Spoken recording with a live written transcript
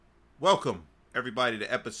Welcome, everybody,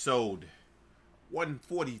 to episode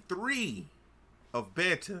 143 of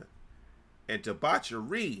Banter and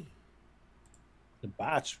Debauchery.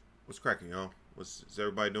 Debauchery. What's cracking, y'all? Is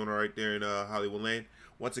everybody doing all right there in Hollywood Lane?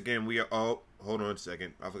 Once again, we are... Oh, hold on a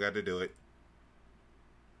second. I forgot to do it.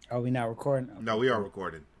 Are we not recording? No, we are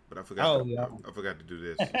recording, but I forgot. I forgot to do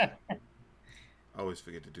this. I always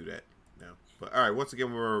forget to do that now. But all right, once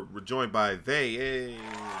again, we're joined by they. Hey.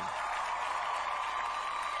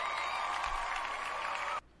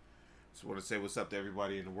 Just want to say what's up to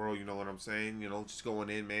everybody in the world. You know what I'm saying? You know, just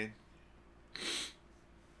going in, man.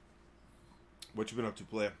 What you been up to,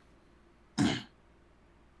 player?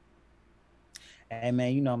 Hey,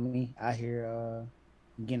 man, you know me. I hear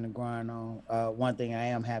getting the grind on. One thing I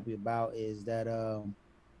am happy about is that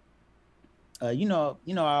you know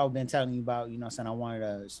I've been telling you about, saying I wanted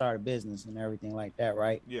to start a business and everything like that,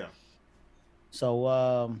 right? Yeah. So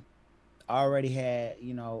I already had,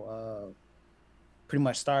 pretty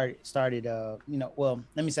much started well,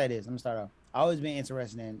 let me say this. Let me start off. I always been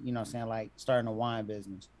interested in, saying like starting a wine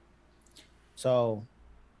business. So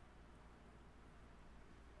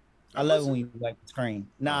I love it when you wipe the screen.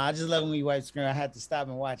 Nah, I just love it when you wipe the screen. I had to stop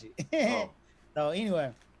and watch it. So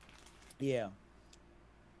anyway, yeah.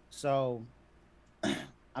 So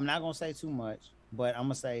I'm not gonna say too much, but I'm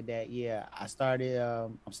gonna say that I started.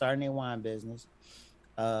 I'm starting a wine business.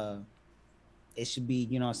 It should be,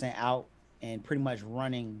 out and pretty much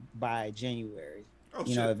running by January.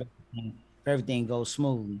 If everything goes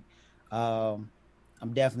smoothly. I'm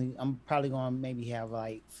probably gonna maybe have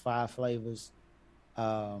like 5 flavors.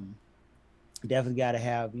 Definitely got to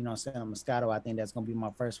have, a Moscato. I think that's going to be my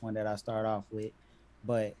first one that I start off with,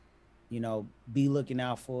 but, be looking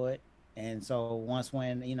out for it. And so once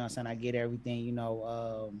when, I get everything,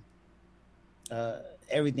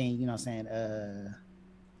 everything,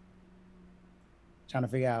 trying to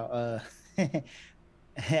figure out, all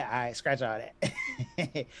right, scratch all that.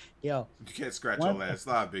 Yo, you can't scratch all that. It's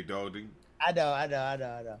not big dog. I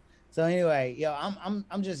know. So anyway, I'm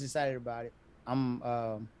just excited about it.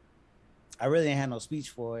 I really didn't have no speech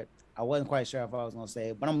for it. I wasn't quite sure if I was gonna say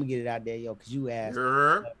it, but I'm gonna get it out there, because you asked.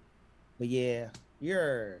 But yeah,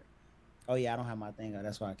 oh yeah, I don't have my thing out,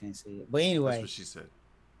 that's why I can't see it. But anyway, that's what she said.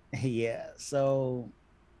 Yeah, so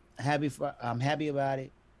I'm happy about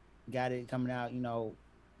it. Got it coming out,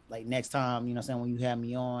 like next time, when you have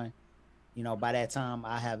me on, by that time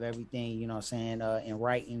I have everything, in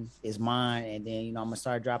writing is mine, and then I'm gonna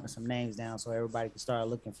start dropping some names down so everybody can start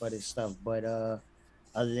looking for this stuff. But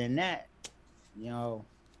other than that,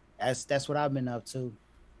 that's what I've been up to.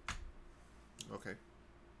 Okay,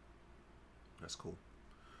 that's cool.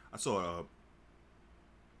 I saw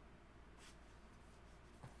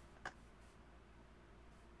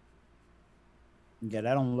yeah,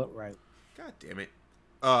 that don't look right. God damn it!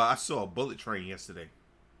 I saw a Bullet Train yesterday.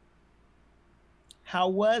 How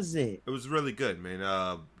was it? It was really good, man.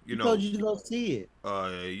 I told you to go see it.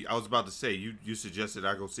 I was about to say you suggested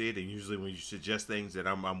I go see it, and usually when you suggest things that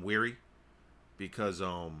I'm weary, because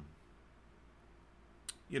just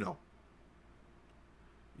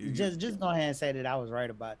go ahead and say that I was right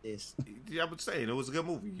about this. Yeah, I would say it was a good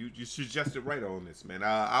movie. You suggested right on this, man.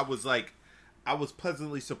 I was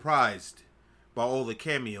pleasantly surprised by all the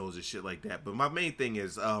cameos and shit like that. But my main thing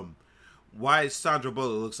is why Sandra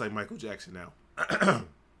Bullock looks like Michael Jackson now.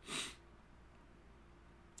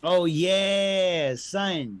 Oh yeah,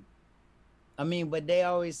 son. I mean, but they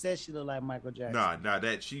always said she looked like Michael Jackson. Nah,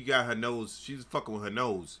 that she got her nose. She's fucking with her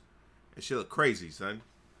nose, and she look crazy, son.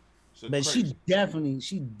 But crazy.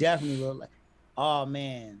 she definitely looked like. Oh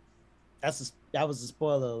man, that was a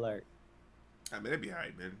spoiler alert. I mean, it'd be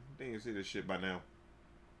alright, man. They didn't see this shit by now.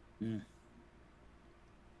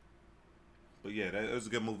 But yeah, it was a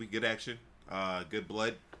good movie, good action, good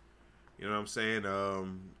blood. You know what I'm saying?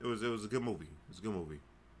 It was a good movie. It's a good movie.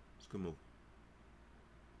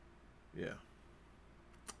 Yeah.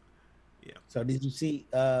 So did you see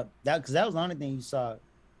that? Because that was the only thing you saw.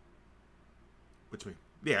 Which mean?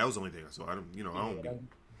 Yeah, that was the only thing I saw. I don't.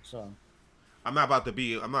 So I'm not about to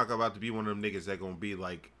be one of them niggas that gonna be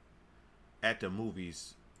like at the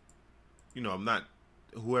movies. I'm not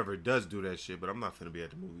whoever does do that shit, but I'm not finna be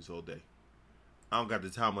at the movies all day. I don't got the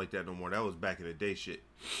time like that no more. That was back in the day shit.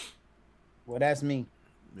 Well, that's me.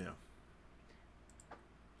 Yeah.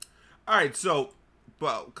 All right, so,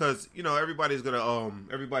 but because everybody's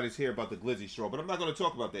here about the glizzy straw, but I'm not gonna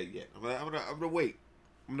talk about that yet. I'm gonna wait.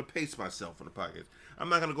 I'm gonna pace myself on the podcast. I'm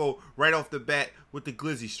not gonna go right off the bat with the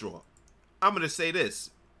glizzy straw. I'm gonna say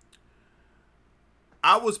this.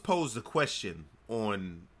 I was posed a question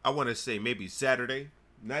on, I want to say maybe Saturday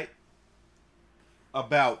night,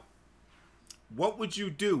 about what would you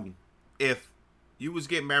do if you was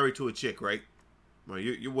getting married to a chick, right? Well,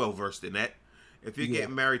 you're well versed in that. If you're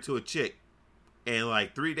getting married to a chick, and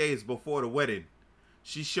like 3 days before the wedding,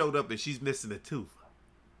 she showed up and she's missing a tooth,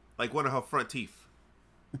 like one of her front teeth,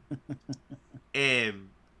 and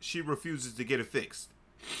she refuses to get it fixed,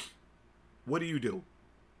 what do you do?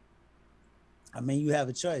 I mean, you have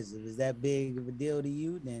a choice. If it's that big of a deal to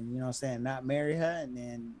you, then, you know what I'm saying, not marry her. And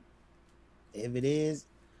then if it is,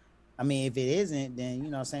 I mean, if it isn't, then, you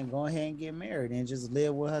know what I'm saying, go ahead and get married and just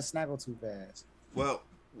live with her snaggletooth ass. Well,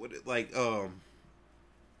 would it like,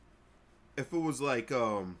 if it was like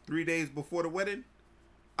 3 days before the wedding,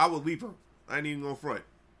 I would leave her. I ain't even gonna front.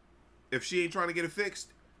 If she ain't trying to get it fixed,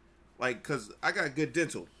 like, cause I got good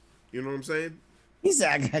dental. You know what I'm saying? He said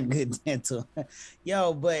I got good dental.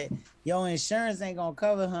 Yo, but your insurance ain't gonna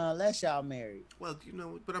cover her unless y'all married. Well, you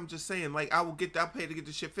know, but I'm just saying, like, I'll pay to get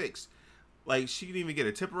the shit fixed. Like, she didn't even get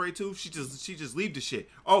a temporary tooth. She just leave the shit.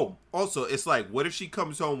 Oh, also, it's like, what if she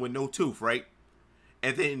comes home with no tooth, right?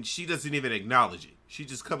 And then she doesn't even acknowledge it. She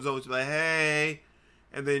just comes over to be like, hey,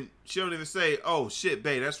 and then she don't even say, oh shit,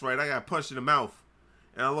 babe, that's right, I got punched in the mouth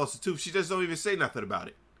and I lost a tooth. She just don't even say nothing about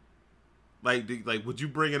it. Like, would you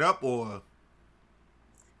bring it up or?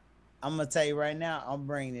 I'm gonna tell you right now, I'm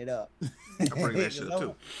bringing it up. I bring that shit up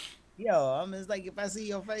too. Yo, I'm just like, if I see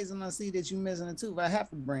your face and I see that you missing a tooth, I have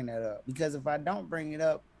to bring that up, because if I don't bring it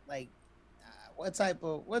up, like, what type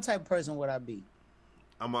of person would I be?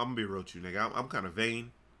 I'm gonna be real with you, nigga. I'm kind of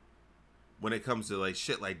vain when it comes to like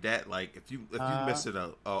shit like that. Like if you miss it,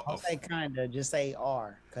 I'll say kinda, just say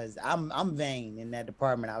R, because I'm vain in that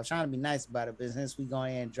department. I was trying to be nice about it, but since we go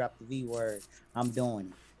ahead and drop the V word, I'm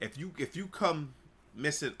doing it. If you come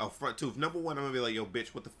missing a front tooth, number one, I'm gonna be like, yo, bitch,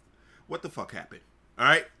 what the fuck happened? All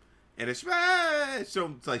right, and it's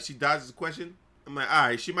so it's like she dodges the question. I'm like, all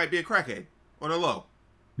right, she might be a crackhead on the low.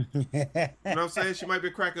 You know what I'm saying? She might be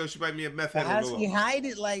a crackhead. She might be a meth head. How she hide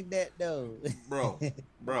it like that though?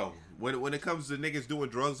 bro. When it comes to niggas doing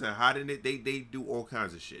drugs and hiding it, they do all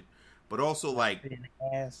kinds of shit. But also, like,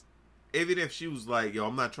 even if she was like, yo,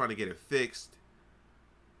 I'm not trying to get it fixed,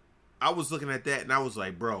 I was looking at that and I was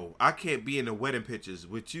like, bro, I can't be in the wedding pictures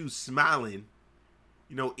with you smiling,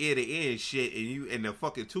 you know, ear to ear and shit, and you and the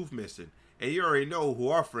fucking tooth missing. And you already know who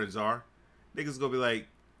our friends are. Niggas gonna be like,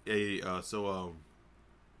 hey, so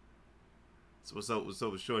what's up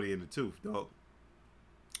with Shorty and the tooth, dog?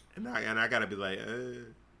 And I gotta be like,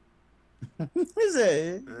 Is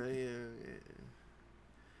it? Yeah.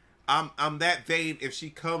 I'm that vain if she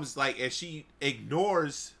comes like and she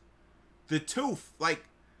ignores the tooth. Like,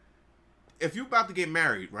 if you about to get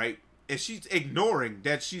married, right? And she's ignoring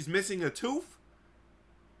that she's missing a tooth,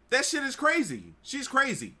 that shit is crazy. She's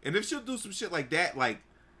crazy. And if she'll do some shit like that, like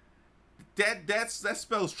that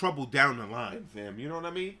spells trouble down the line, fam. You know what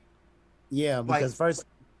I mean? Yeah, because like, first,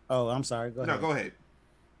 oh, I'm sorry. Go ahead. No, go ahead.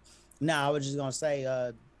 No, I was just gonna say,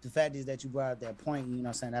 the fact is that you brought up that point. You know, what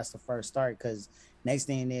I'm saying, that's the first start. Because next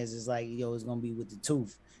thing is like, yo, it's gonna be with the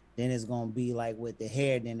tooth. Then it's gonna be like with the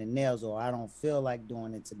hair, then the nails, or I don't feel like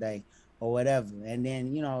doing it today, or whatever. And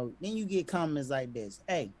then, you know, then you get comments like this: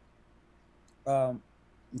 hey,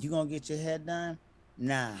 you gonna get your hair done?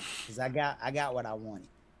 Nah, because I got what I wanted.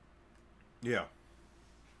 Yeah.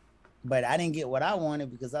 But I didn't get what I wanted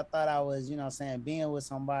because I thought I was, you know what I'm saying, being with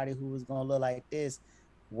somebody who was going to look like this,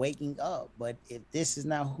 waking up. But if this is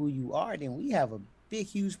not who you are, then we have a big,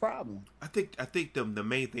 huge problem. I think the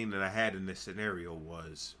main thing that I had in this scenario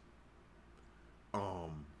was, let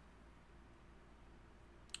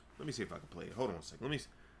me see if I can play it. Hold on a second. Let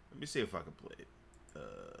me see if I can play it.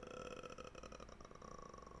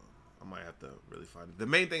 I might have to really find it. The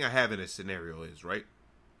main thing I have in this scenario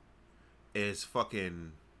is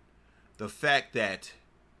fucking the fact that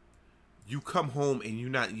you come home and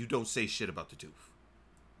you don't say shit about the tooth.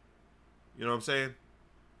 You know what I'm saying?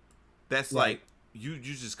 That's right. Like you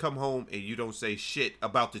just come home and you don't say shit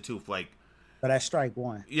about the tooth. Like, but I strike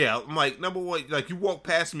one. Yeah, I'm like, number one, like you walk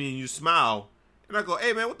past me and you smile, and I go,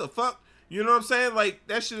 "Hey man, what the fuck?" You know what I'm saying? Like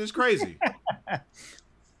that shit is crazy.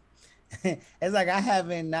 It's like I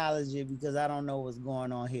haven't acknowledged it because I don't know what's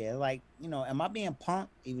going on here. Like, you know, am I being punked?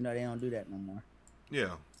 Even though they don't do that no more.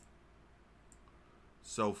 Yeah.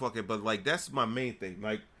 So fuck it, but like that's my main thing.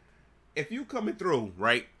 Like, if you coming through,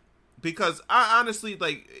 right? Because I honestly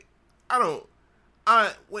like,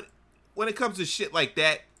 when it comes to shit like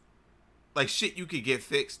that, like shit you could get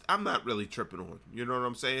fixed, I'm not really tripping on. You know what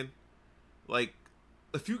I'm saying? Like,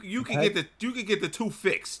 if you can get the tooth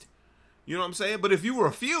fixed. You know what I'm saying? But if you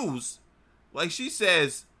refuse, like she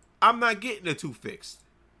says, I'm not getting the tooth fixed.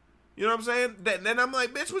 You know what I'm saying? Then I'm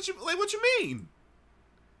like, bitch, what you mean?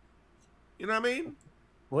 You know what I mean?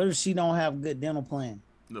 What if she don't have good dental plan?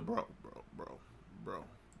 No, bro.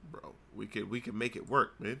 We can make it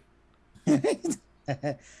work, man.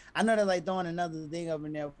 I know they're like throwing another thing up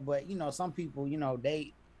in there, but you know, some people, you know,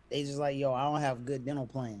 they just like, yo, I don't have a good dental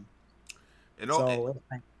plan. And all, So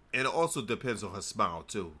and it also depends on her smile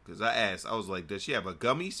too. Because I was like, does she have a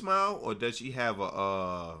gummy smile or does she have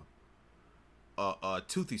a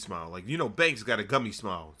toothy smile? Like, you know, Banks got a gummy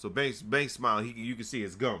smile. So Banks smile, you can see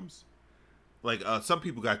his gums. Like some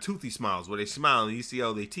people got toothy smiles where they smile and you see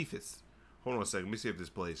all their teeth is. Hold on a second, let me see if this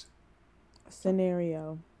plays.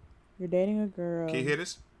 Scenario: you're dating a girl. Can you hear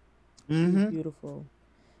this? She's beautiful.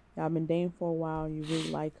 Y'all been dating for a while. You really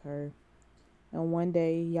like her. And one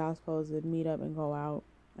day y'all supposed to meet up and go out.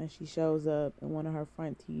 And she shows up and one of her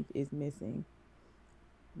front teeth is missing.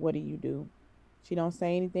 What do? She don't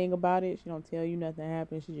say anything about it. She don't tell you nothing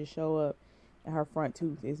happened. She just show up and her front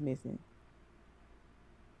tooth is missing.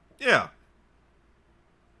 Yeah.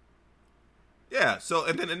 Yeah, so,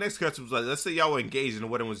 and then the next question was like, let's say y'all were engaged and the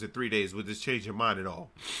wedding was in 3 days. Would this change your mind at all?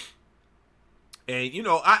 And, you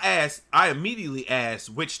know, I immediately asked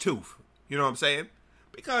which tooth. You know what I'm saying?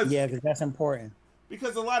 Because that's important.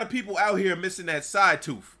 Because a lot of people out here are missing that side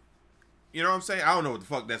tooth. You know what I'm saying? I don't know what the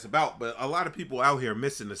fuck that's about, but a lot of people out here are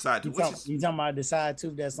missing the side tooth. You talking about the side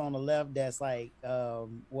tooth that's on the left that's like,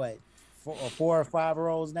 what, 4 or 5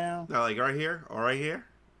 rows down? No, like right here or right here?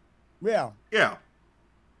 Yeah. Yeah.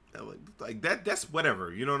 Like that's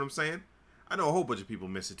whatever. You know what I'm saying? I know a whole bunch of people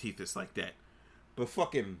missing teeth that's like that. But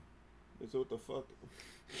fucking... what the fuck?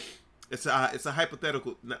 It's a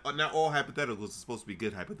hypothetical. Not all hypotheticals are supposed to be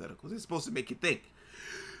good hypotheticals. It's supposed to make you think.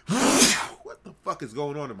 What the fuck is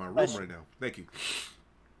going on in my room right now? Thank you.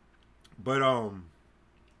 But what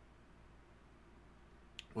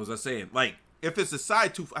was I saying? Like, if it's a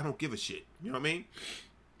side tooth, I don't give a shit. You know what I mean?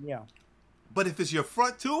 Yeah. But if it's your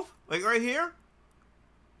front tooth, like right here,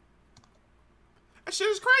 that shit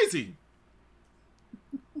is crazy.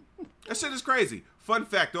 That shit is crazy. Fun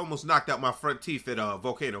fact, I almost knocked out my front teeth at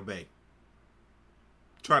Volcano Bay.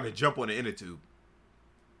 Trying to jump on the inner tube.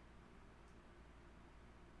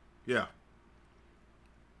 Yeah.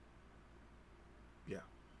 Yeah.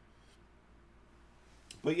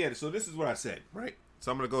 But yeah, so this is what I said, right?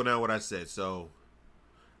 So I'm going to go down what I said. So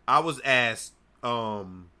I was asked, I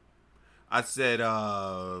said,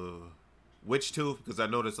 which tooth? Because I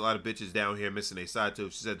noticed a lot of bitches down here missing a side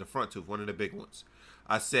tooth. She said the front tooth, one of the big ones.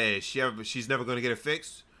 I said she's never going to get it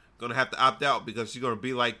fixed. Going to have to opt out because she's going to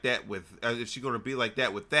be like that with... if she's going to be like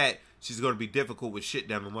that with that, she's going to be difficult with shit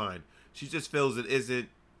down the line. She just feels it isn't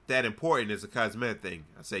that important as a cosmetic thing.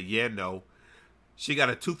 I said, yeah, no. She got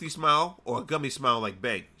a toothy smile or a gummy smile like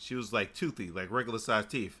Bank. She was like toothy, like regular sized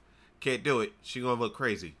teeth. Can't do it. She going to look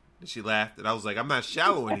crazy. And she laughed. And I was like, I'm not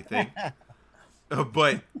shallow or anything.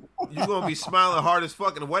 But you're going to be smiling hard as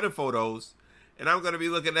fuck in the wedding photos. And I'm going to be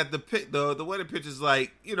looking at the wedding pictures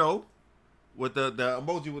like, you know, with the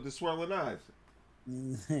emoji with the swirling eyes.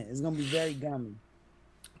 It's going to be very gummy.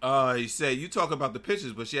 He said, you talk about the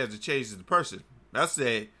pictures, but she has to change the person. I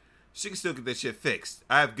said, she can still get that shit fixed.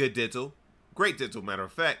 I have good dental. Great dental, matter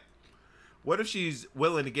of fact. What if she's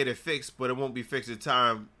willing to get it fixed, but it won't be fixed in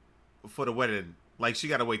time for the wedding? Like, she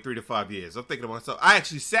got to wait 3 to 5 years. I'm thinking to myself, I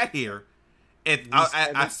actually sat here, and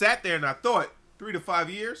I sat there and I thought, 3 to 5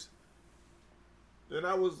 years? Then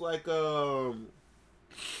I was like, oh,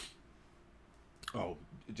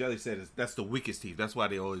 Jelly said that's the weakest teeth. That's why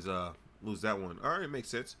they always lose that one. All right, makes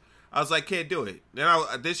sense. I was like, can't do it.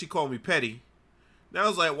 Then she called me petty. Then I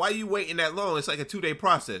was like, why are you waiting that long? It's like a 2-day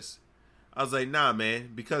process. I was like, nah,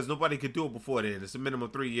 man, because nobody could do it before then. It's a minimum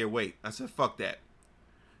 3-year wait. I said, fuck that.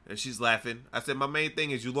 And she's laughing. I said, my main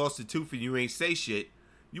thing is you lost a tooth and you ain't say shit.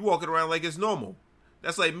 You walking around like it's normal.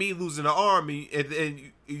 That's like me losing an arm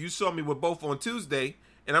and you saw me with both on Tuesday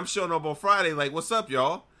and I'm showing up on Friday like, what's up,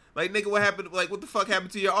 y'all? Like, nigga, what happened? Like, what the fuck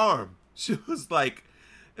happened to your arm? She was like,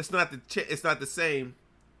 it's not the same.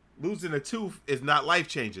 Losing a tooth is not life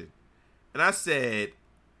changing. And I said,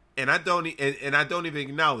 and I don't even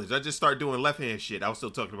acknowledge. I just start doing left hand shit. I was still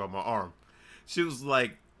talking about my arm. She was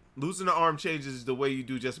like, losing an arm changes the way you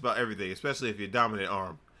do just about everything, especially if you're dominant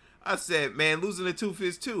arm. I said, man, losing a tooth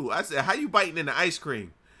is too. I said, how you biting into ice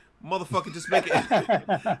cream? Motherfucker, just make it.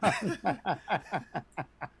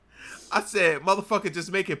 I said, motherfucker,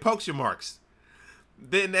 just make it puncture marks.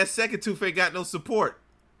 Then that second tooth ain't got no support.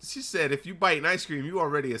 She said, if you biting ice cream, you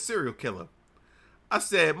already a serial killer. I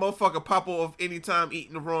said, motherfucker, pop off anytime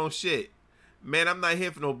eating the wrong shit. Man, I'm not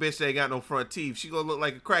here for no bitch that ain't got no front teeth. She gonna look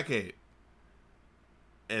like a crackhead.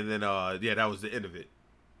 And then, yeah, that was the end of it.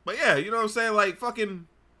 But yeah, you know what I'm saying? Like, fucking...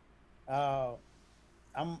 I'm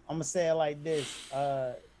gonna say it like this.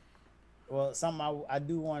 Well, something I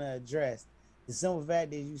do want to address. the simple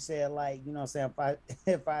fact is you said like, you know what I'm saying,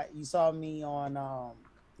 if I you saw me on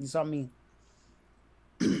you saw me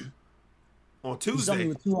On you saw me Tuesday.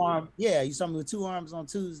 with two arms. Yeah, you saw me with two arms on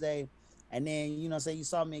Tuesday. And then, you know, say you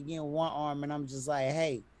saw me again with one arm, and I'm just like,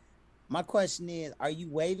 hey, my question is, are you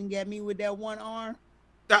waving at me with that one arm?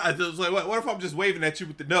 I was like, what if I'm just waving at you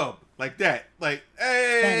with the nub like that? Like,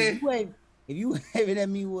 Man, hey, if you waving at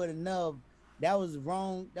me with a nub, that was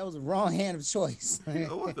wrong. That was a wrong hand of choice.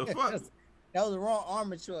 what the fuck? That was a wrong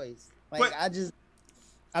arm of choice. Like But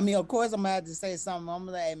I mean, of course, I'm gonna have to say something. I'm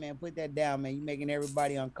gonna like, hey man, put that down, man. You making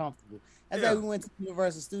everybody uncomfortable. That's yeah, like we went to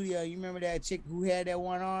Universal Studio. You remember that chick who had that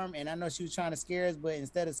one arm, and I know she was trying to scare us, but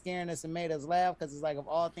instead of scaring us, it made us laugh because it's like of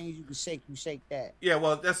all things you shake that. yeah.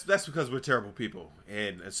 Well, that's because we're terrible people.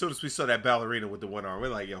 And as soon as we saw that ballerina with the one arm, we're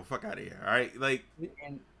like, yo, fuck out of here, all right? Like,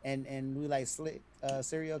 And we like slick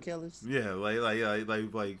serial killers. yeah, like,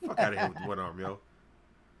 fuck out of here with the one arm, yo.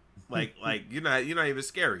 Like you're not even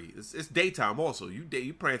scary. It's daytime also.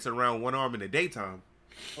 You prancing around one arm in the daytime.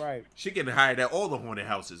 Right. She getting hired at all the haunted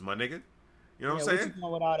houses, my nigga. You know what I'm What you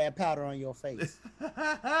doing with all that powder on your face?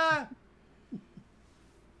 saying?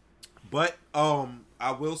 But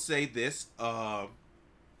I will say this. Yeah,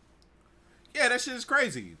 that shit is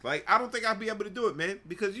crazy. Like, I don't think I'd be able to do it, man,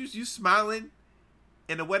 because you smiling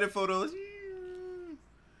in the wedding photos,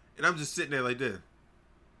 and I'm just sitting there like this.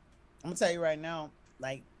 I'm gonna tell you right now,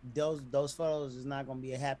 like those photos is not gonna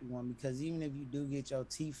be a happy one because even if you do get your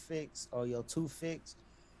teeth fixed or your tooth fixed,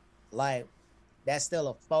 like that's still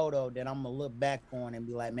a photo that I'm gonna look back on and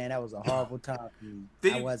be like, man, that was a horrible time for me.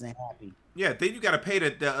 I wasn't happy. Yeah, then you gotta pay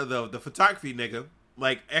the photography nigga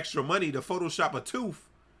like extra money to Photoshop a tooth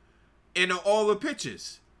in all the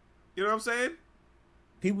pictures. You know what I'm saying?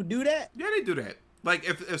 People do that? Yeah, they do that. Like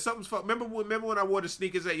if something's remember when I wore the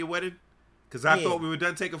sneakers at your wedding? Because I thought we were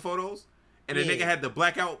done taking photos, and the nigga had to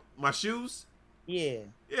black out my shoes. Yeah.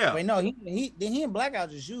 Yeah. Wait, no, he didn't black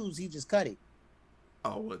out your shoes. He just cut it.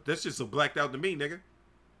 Oh, well, that's just so blacked out to me, nigga.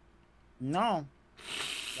 No,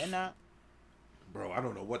 they're not. Bro, I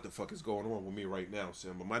don't know what the fuck is going on with me right now,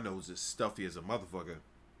 Sam, but my nose is stuffy as a motherfucker.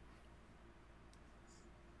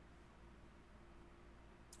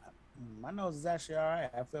 My nose is actually all right.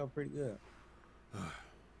 I feel pretty good.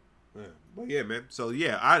 Yeah. But yeah, man. So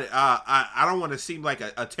yeah, I don't want to seem like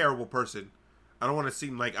a terrible person. I don't want to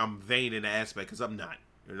seem like I'm vain in the aspect because I'm not.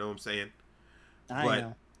 You know what I'm saying? I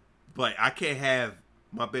know. But I can't have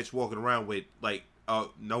my bitch walking around with like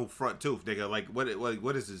no front tooth, nigga. Like what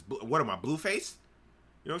is this? What am I, blue face?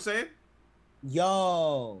 You know what I'm saying?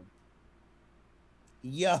 Yo.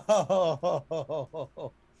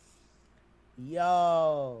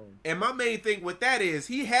 And my main thing with that is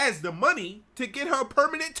he has the money to get her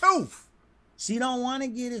permanent tooth. She don't want to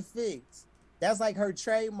get it fixed. That's like her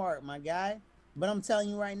trademark, my guy. But I'm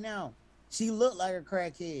telling you right now, she looked like a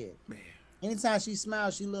crackhead. Man, anytime she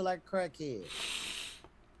smiles, she look like a crackhead.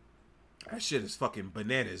 That shit is fucking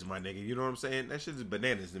bananas, my nigga. You know what I'm saying? That shit is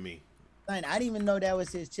bananas to me. I didn't even know that was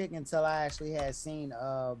his chick until I actually had seen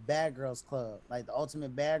Bad Girls Club, like the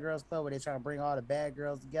Ultimate Bad Girls Club, where they trying to bring all the bad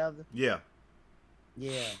girls together. Yeah.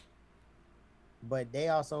 Yeah. But they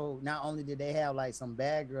also, not only did they have like some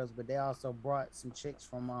bad girls, but they also brought some chicks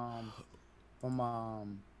from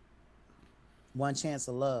One Chance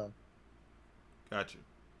of Love. Gotcha.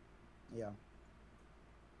 Yeah.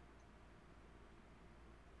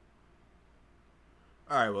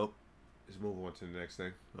 All right, well, let's move on to the next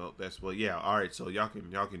thing. Well, yeah. All right, so y'all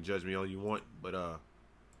can judge me all you want, but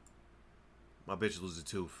my bitch loses a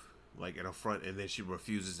tooth like in her front, and then she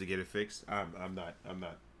refuses to get it fixed. I'm not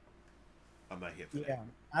here for that. Yeah,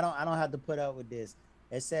 I don't have to put up with this.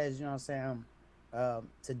 It says, you know what I'm saying,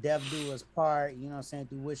 to death do us part, you know what I'm saying,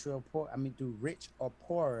 through through rich or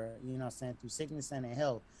poorer, you know what I'm saying, through sickness and in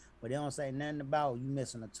health. But they don't say nothing about you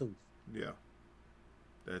missing a tooth. Yeah.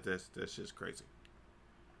 That's just crazy.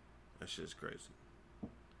 That shit's crazy.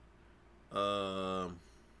 All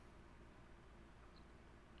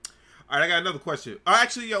right, I got another question.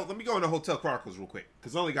 Actually, let me go into Hotel Chronicles real quick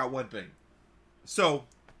because I only got one thing. So,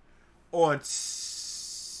 on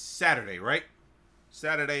Saturday, right?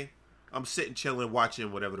 Saturday, I'm sitting chilling,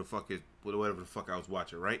 watching whatever the fuck I was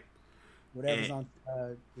watching, right? Whatever's on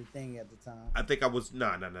the thing at the time. I think I was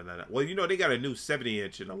no. Well, they got a new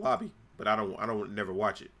 70-inch in the lobby, but I don't never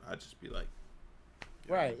watch it. I just be like,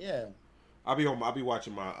 right, yeah. I'll be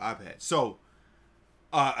watching my iPad. So,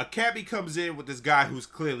 a cabbie comes in with this guy who's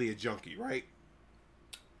clearly a junkie, right?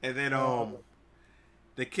 And then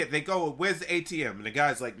they go, where's the ATM? And the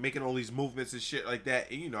guy's like making all these movements and shit like that.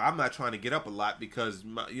 And I'm not trying to get up a lot because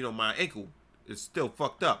my ankle is still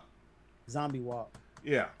fucked up. Zombie walk.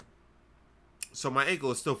 Yeah. So my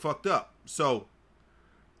ankle is still fucked up. So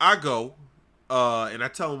I go, and I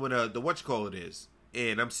tell him what the whatchamacallit is.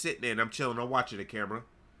 And I'm sitting there and I'm chilling, I'm watching the camera.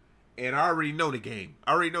 And I already know the game.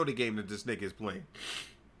 I already know the game that this nigga is playing.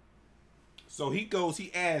 So he goes,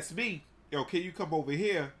 he asks me, yo, can you come over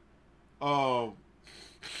here? The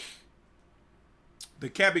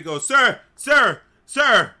cabbie goes, sir. So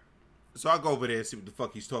I go over there and see what the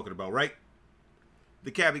fuck he's talking about, right?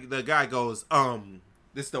 The guy goes,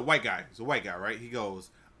 this is the white guy. It's a white guy, right? He goes,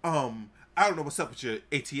 I don't know what's up with your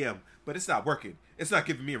ATM, but it's not working. It's not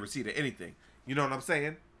giving me a receipt or anything. You know what I'm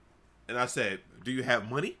saying? And I said, do you have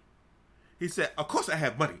money? He said, of course I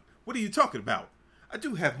have money. What are you talking about? I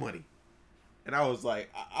do have money. And I was like,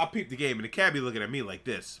 I peeped the game, and the cabbie looking at me like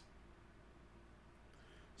this.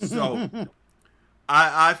 So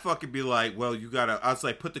I fucking be like, well, you gotta, I was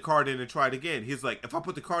like, put the card in and try it again. He's like, if I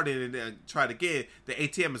put the card in and try it again, the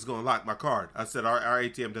ATM is gonna lock my card. I said, our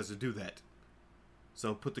ATM doesn't do that.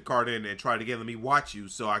 So put the card in and try it again. Let me watch you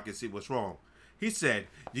so I can see what's wrong. He said,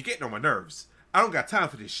 you're getting on my nerves. I don't got time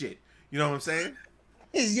for this shit. You know what I'm saying?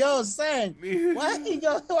 It's your son. Why you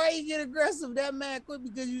get aggressive that mad quick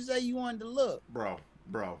because you say you wanted to look? Bro.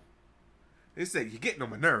 They said, you're getting on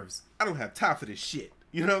my nerves. I don't have time for this shit.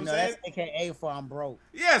 You know what I'm saying? That's AKA for I'm broke.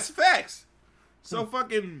 Yes, facts. So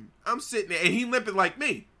fucking, I'm sitting there, and he limping like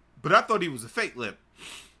me. But I thought he was a fake limp.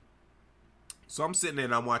 So I'm sitting there,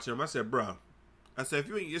 and I'm watching him. I said, bro. I said,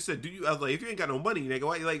 I was like, if you ain't got no money,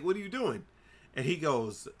 nigga, what are you doing? And he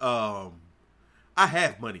goes, I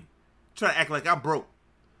have money. Trying to act like I'm broke.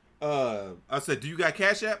 I said, do you got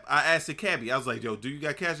Cash App? I asked the cabbie. I was like, yo, do you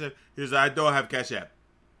got Cash App? He said, I don't have Cash App.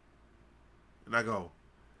 And I go,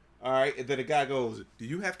 all right. And then the guy goes, do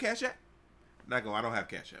you have Cash App? And I go, I don't have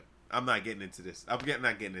Cash App. I'm not getting into this. Not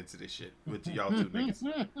getting into this shit with y'all two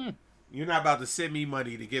niggas. You're not about to send me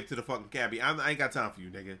money to give to the fucking cabbie. I ain't got time for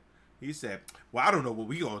you, nigga. He said, well, I don't know what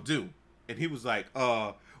we gonna do. And he was like,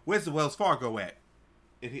 where's the Wells Fargo at?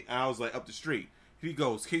 And I was like, up the street. He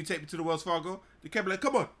goes, can you take me to the Wells Fargo? The cabbie like,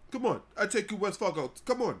 come on. I'll take you to Wells Fargo.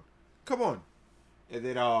 Come on. And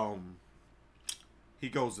then, he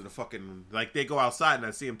goes to the fucking, like, they go outside and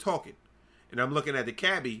I see him talking. And I'm looking at the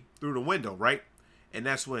cabbie through the window, right? And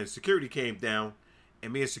that's when security came down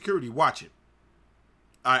and me and security watching.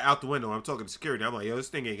 Out the window, I'm talking to security. I'm like, yo, this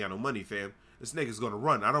thing ain't got no money, fam. This nigga's gonna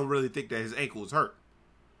run. I don't really think that his ankle is hurt.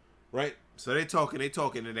 Right? So they talking,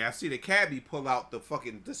 and I see the cabbie pull out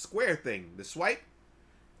the square thing, the swipe.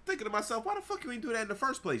 Thinking to myself, why the fuck you ain't do that in the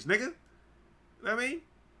first place, nigga? You know what I mean?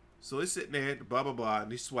 So he's sitting there, blah, blah, blah,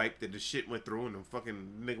 and he swiped, and the shit went through, and the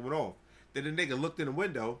fucking nigga went off. Then the nigga looked in the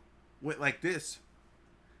window, went like this,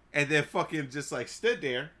 and then fucking just like stood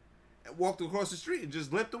there, and walked across the street, and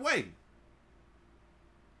just limped away.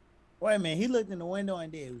 Wait a minute, he looked in the window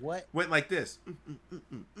and did what? Went like this.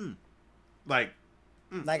 Like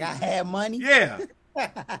I had money? Yeah.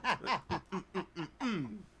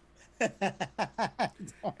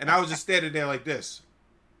 And I was just standing there like this.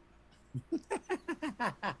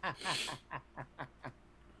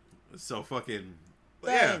 So fucking,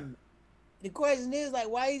 yeah. The question is, like,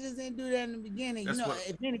 why he just didn't do that in the beginning? That's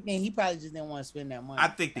if anything, he probably just didn't want to spend that money. I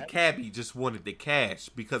think the cabbie just wanted the cash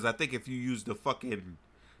because I think if you use the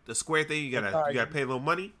square thing, you gotta pay a little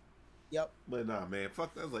money. Yep. But nah, man,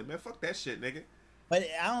 fuck that. I was like, man, fuck that shit, nigga. But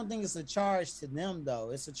I don't think it's a charge to them though.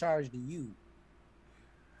 It's a charge to you,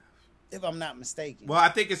 if I'm not mistaken. Well, I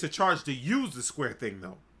think it's a charge to use the square thing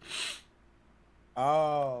though.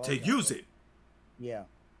 Oh. Okay. To use it. Yeah.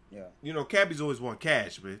 You know, cabbies always want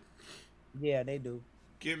cash, man. Yeah, they do.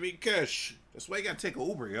 Give me cash. That's why you gotta take an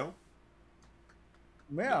Uber, yo.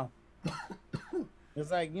 Yeah.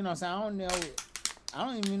 It's like, you know what I'm saying? I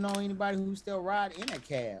don't even know anybody who still ride in a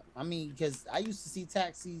cab. I mean, because I used to see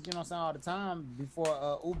taxis, you know what I'm saying, all the time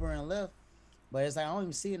before Uber and Lyft. But it's like, I don't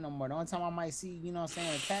even see it no more. The only time I might see, you know what I'm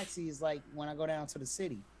saying, a taxi is like when I go down to the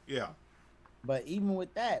city. Yeah. But even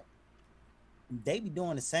with that, they be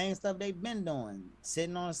doing the same stuff they've been doing.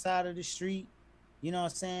 Sitting on the side of the street, you know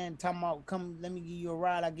what I'm saying, talking about, come, let me give you a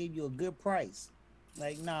ride. I'll give you a good price.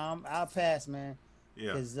 Like, nah, I'll pass, man.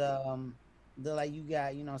 Yeah. Because, they're like, you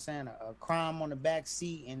got, you know what I'm saying, a crime on the back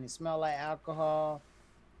seat and it smell like alcohol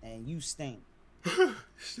and you stink. This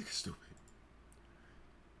nigga stupid.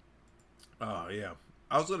 Oh, yeah.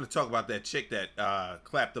 I was going to talk about that chick that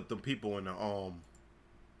clapped up them people in the, man.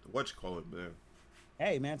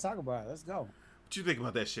 Hey, man, talk about it. Let's go. What you think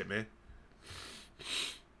about that shit, man?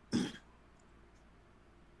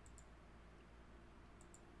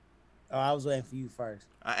 Oh, I was waiting for you first.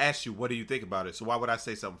 I asked you, what do you think about it? So why would I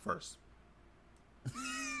say something first?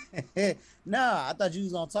 No, I thought you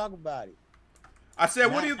was going to talk about it. I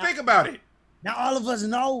said, what do you think about it? Now all of us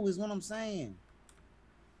know is what I'm saying.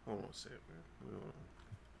 Hold on a second,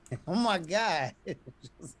 man. Oh my God.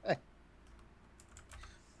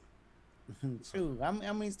 Shoot, how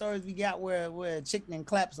many stories we got where a chick didn't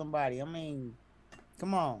clap somebody? I mean,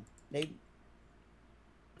 come on.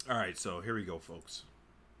 All right, so here we go, folks.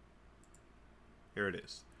 Here it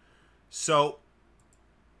is. So,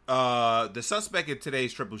 the suspect in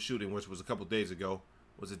today's triple shooting, which was a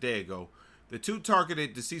day ago, the two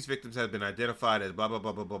targeted deceased victims have been identified as blah, blah,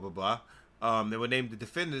 blah, blah, blah, blah, blah. They were named the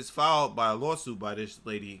defendants, followed by a lawsuit by this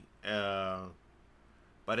lady. She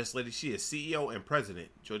is CEO and president,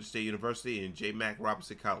 Georgia State University and J. Mac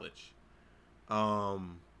Robinson College. Oh,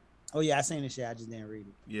 yeah, I seen this shit. I just didn't read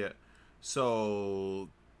it. Yeah. So,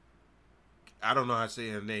 I don't know how to say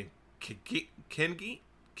her name. Kenji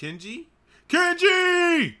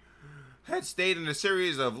had stated in a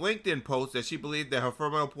series of LinkedIn posts that she believed that her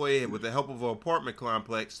former employee, with the help of an apartment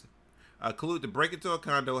complex, colluded to break into a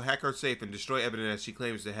condo, hack her safe, and destroy evidence that she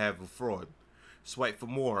claims to have a fraud. Swipe for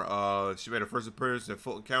more. She made her first appearance in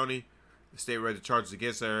Fulton County. The state read the charges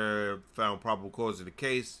against her, found probable cause in the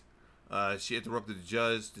case. She interrupted the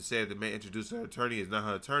judge to say that the man introduced her attorney is not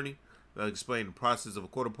her attorney. They'll explain the process of a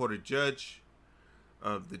court-appointed judge.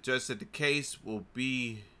 The judge said the case will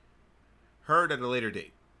be heard at a later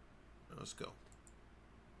date. Let's go.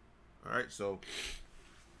 All right, so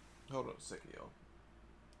hold on a second, y'all.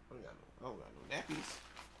 I don't got no nappies.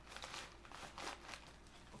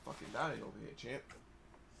 I'm fucking dying over here, champ.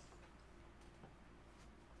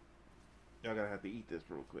 Y'all gotta have to eat this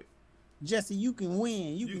real quick. Jesse, you can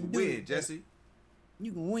win. You can win, it, Jesse.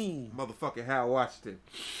 You can win. Motherfucking Hal Washington.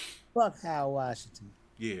 Fuck Hal Washington.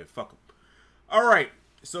 Yeah, fuck him. All right.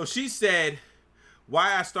 So she said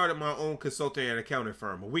why I started my own consulting and accounting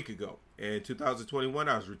firm a week ago. In 2021,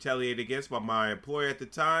 I was retaliated against by my employer at the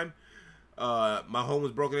time. My home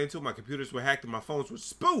was broken into, my computers were hacked, and my phones were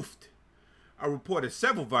spoofed. I reported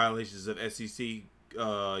several violations of SEC,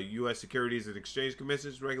 U.S. Securities and Exchange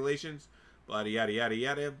Commission's regulations, yada, yada, yada,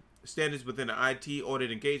 yada. Standards within the IT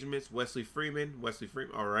audit engagements. Wesley Freeman,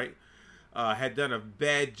 all right, had done a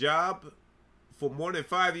bad job. For more than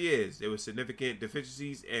 5 years, there were significant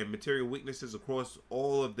deficiencies and material weaknesses across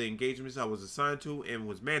all of the engagements I was assigned to and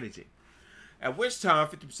was managing. At which time,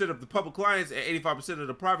 50% of the public clients and 85% of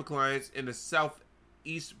the private clients in the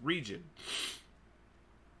Southeast region.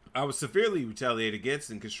 I was severely retaliated against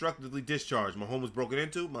and constructively discharged. My home was broken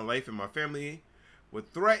into. My life and my family were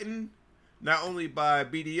threatened, not only by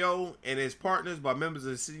BDO and his partners, by members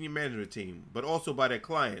of the senior management team, but also by their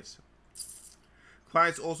clients.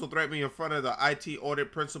 Clients also threatened me in front of the IT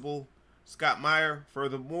audit principal, Scott Meyer.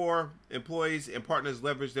 Furthermore, employees and partners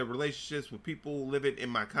leveraged their relationships with people living in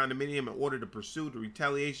my condominium in order to pursue the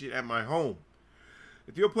retaliation at my home.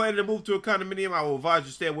 If you're planning to move to a condominium, I will advise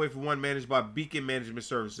you stay away from one managed by Beacon Management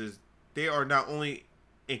Services. They are not only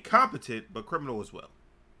incompetent, but criminal as well.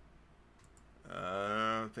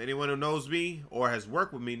 If anyone who knows me or has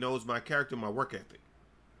worked with me knows my character and my work ethic.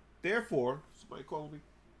 Therefore, somebody call me.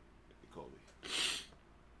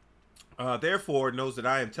 Therefore, knows that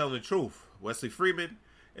I am telling the truth. Wesley Freeman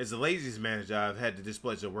is the laziest manager I've had the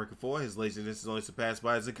displeasure of working for. His laziness is only surpassed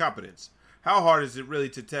by his incompetence. How hard is it really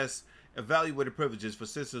to test evaluated privileges for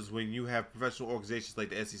citizens when you have professional organizations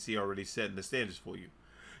like the SEC already setting the standards for you?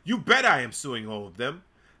 You bet I am suing all of them.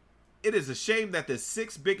 It is a shame that the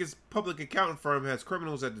 6th biggest public accounting firm has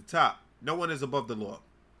criminals at the top. No one is above the law.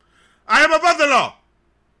 I am above the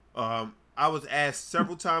law! I was asked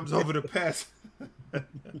several times over the past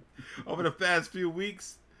few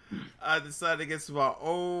weeks. I decided to start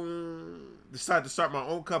my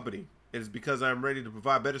own company. It is because I am ready to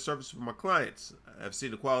provide better service for my clients. I have seen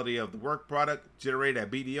the quality of the work product generated at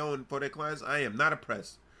BDO and for their clients. I am not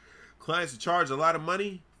oppressed. Clients charge a lot of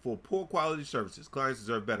money for poor quality services. Clients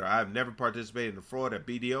deserve better. I have never participated in a fraud at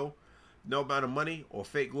BDO. No amount of money or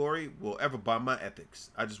fake glory will ever buy my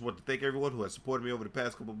ethics. I just want to thank everyone who has supported me over the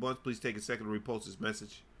past couple of months. Please take a second to repost this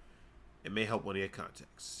message. It may help one of your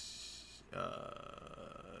contacts.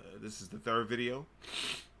 This is the 3rd video.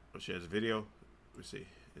 I'll share this video. Let's see.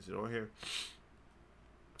 Is it on here?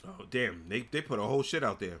 Oh, damn. They put a whole shit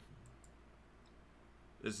out there.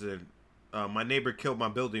 This is my neighbor killed my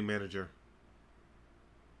building manager.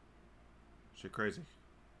 Shit crazy.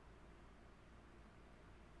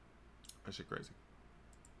 That shit crazy.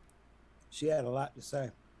 She had a lot to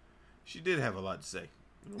say. She did have a lot to say.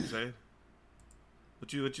 You know what I'm saying?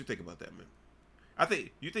 What you think about that, man?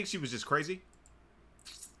 You think she was just crazy?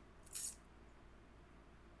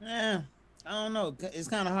 Yeah, I don't know. It's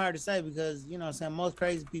kind of hard to say because, you know what I'm saying, most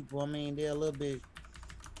crazy people, they're a little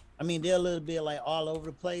bit like all over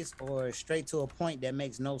the place or straight to a point that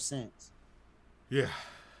makes no sense. Yeah.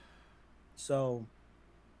 So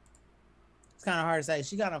it's kind of hard to say.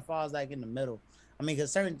 She kind of falls like in the middle. I mean,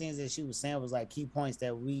 because certain things that she was saying was like key points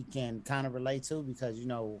that we can kind of relate to because,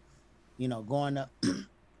 going up,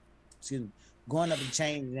 excuse me, going up the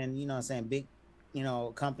chain and, what I'm saying, big,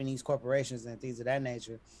 companies, corporations and things of that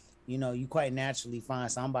nature, you quite naturally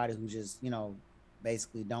find somebody who just,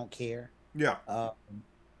 basically don't care. Yeah.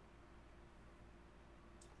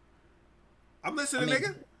 I'm listening,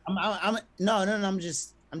 nigga. I'm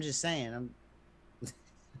just saying,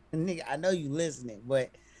 nigga, I know you listening, but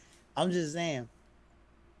I'm just saying,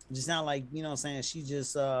 just sound like, what I'm saying, she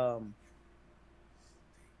just, it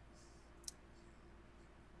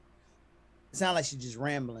sound like she's just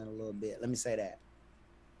rambling a little bit. Let me say that.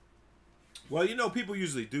 Well, people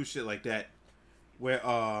usually do shit like that where,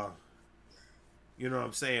 you know what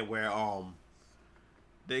I'm saying, where,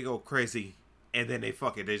 they go crazy and then they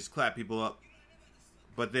just clap people up.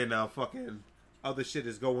 But then, fucking other shit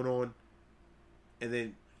is going on.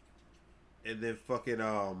 And then fucking,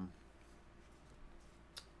 I'm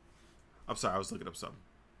sorry, I was looking up something.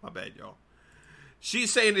 My bad, y'all.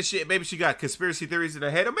 She's saying this shit. Maybe she got conspiracy theories in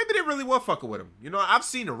her head, or maybe they really were fucking with him. I've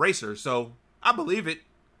seen Eraser, so I believe it.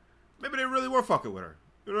 Maybe they really were fucking with her.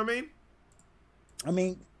 You know what I mean? I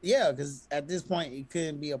mean, yeah, because at this point, it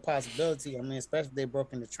couldn't be a possibility. I mean, especially if they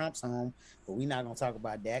broke into Trump's home, but we're not going to talk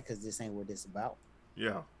about that because this ain't what this about.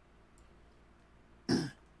 Yeah. You know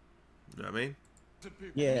what I mean?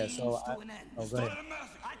 Yeah, so go ahead.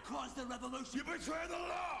 I caused the revolution. You betrayed the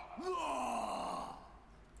law.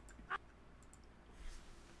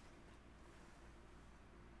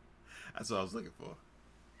 That's what I was looking for.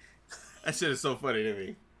 That shit is so funny to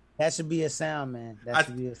me. That should be a sound, man. That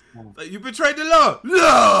should be a sound. You betrayed the law.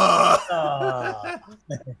 No.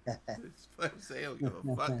 It's funny to say, I don't give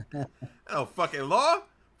a fuck. Oh, fucking law.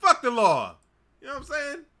 Fuck the law. You know what I'm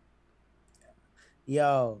saying?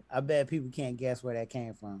 Yo, I bet people can't guess where that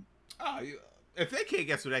came from. Oh, if they can't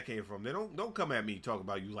guess where that came from, then don't come at me talking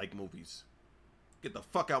about you like movies. Get the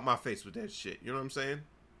fuck out my face with that shit. You know what I'm saying?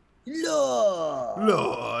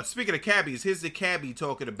 Law. Speaking of cabbies, here's the cabbie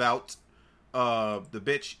talking about the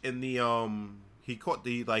bitch in the he caught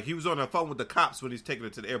the he was on the phone with the cops when he's taking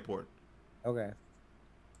it to the airport. Okay.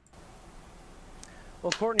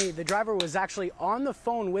 Well, Courtney, the driver was actually on the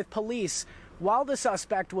phone with police while the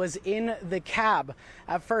suspect was in the cab.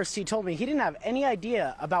 At first, he told me he didn't have any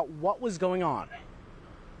idea about what was going on.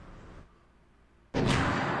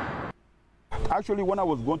 Actually, when I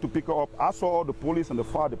was going to pick her up, I saw all the police and the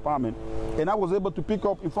fire department, and I was able to pick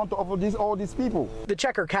up in front of all these people. The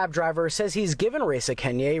checker cab driver says he's given Reza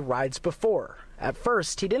Kenye rides before. At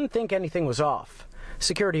first, he didn't think anything was off.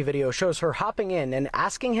 Security video shows her hopping in and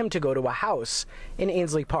asking him to go to a house in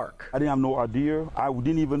Ainsley Park. I didn't have no idea. I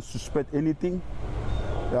didn't even suspect anything.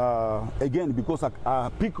 Again, because I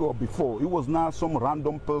picked her up before. It was not some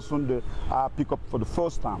random person that I picked up for the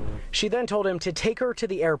first time. She then told him to take her to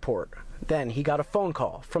the airport. Then he got a phone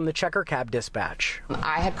call from the checker cab dispatch.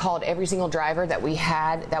 I had called every single driver that we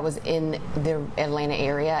had that was in the Atlanta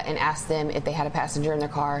area and asked them if they had a passenger in their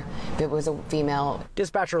car, if it was a female.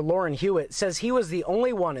 Dispatcher Lauren Hewitt says he was the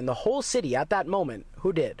only one in the whole city at that moment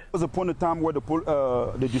who did. There was a point in time where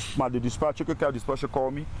the dispatcher, cab dispatcher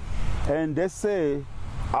called me, and they say,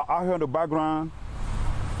 I heard in the background,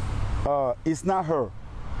 it's not her.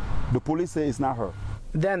 The police say it's not her.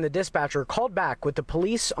 Then the dispatcher called back with the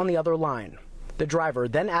police on the other line. The driver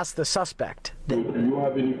then asked the suspect, Do you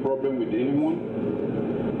have any problem with anyone?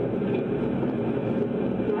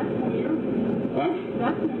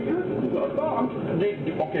 That's weird. Huh?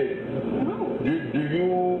 Okay. No. Do you...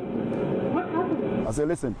 What happened? I said,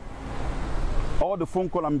 listen, all the phone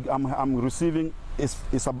call I'm receiving is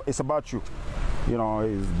about you. You know,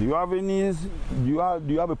 do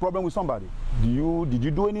you have a problem with somebody? Did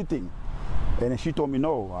you do anything? And she told me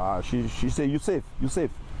no. She said, you're safe,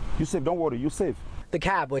 don't worry, you're safe. The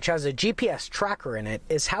cab, which has a GPS tracker in it,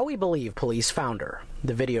 is how we believe police found her.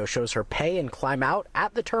 The video shows her pay and climb out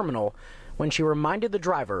at the terminal when she reminded the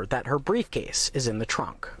driver that her briefcase is in the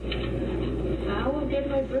trunk. I will get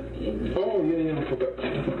my briefcase. Oh, yeah, I forgot.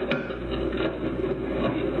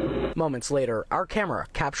 Moments later, our camera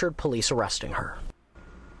captured police arresting her.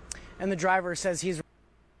 And the driver says he's...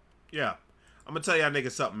 Yeah, I'm gonna tell y'all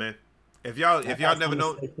niggas something, man. If y'all never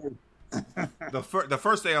know, the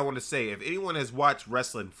first thing I want to say, if anyone has watched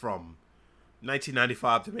wrestling from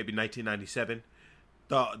 1995 to maybe 1997,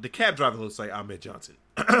 the cab driver looks like Ahmed Johnson.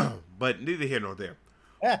 But neither here nor there.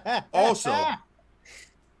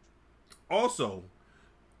 Also,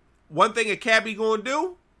 one thing a cabbie gonna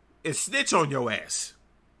do is snitch on your ass.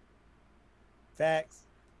 Facts.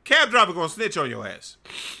 Cab driver gonna snitch on your ass.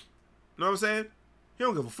 You know what I'm saying? He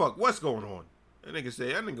don't give a fuck what's going on. That nigga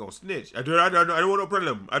say, I ain't gonna snitch. I don't want no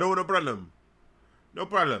problem. I don't want no problem. No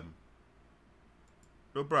problem.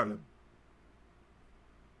 No problem.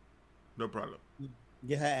 No problem.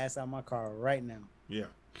 Get her ass out of my car right now. Yeah.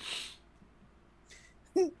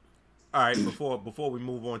 All right, before we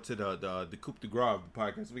move on to the Coupe de Grave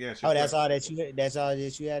podcast, we got. Oh, that's all that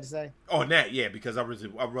you had to say. Oh, that because I'd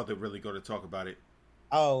rather really go to talk about it.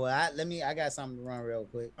 Oh, I got something to run real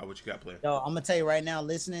quick. Oh, what you got, player? So I'm gonna tell you right now.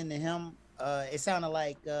 Listening to him, it sounded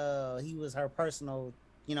like he was her personal,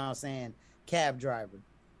 you know what I'm saying, cab driver.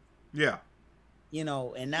 Yeah. You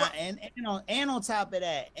know, and on top of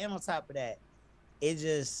that, it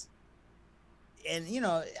just. And, you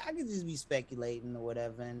know, I could just be speculating or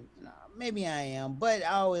whatever, and you know, maybe I am, but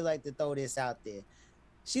I always like to throw this out there.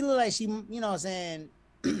 She looked like she, you know what I'm saying,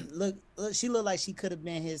 she looked like she could have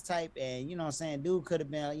been his type, and, you know what I'm saying, dude could have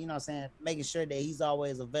been, you know what I'm saying, making sure that he's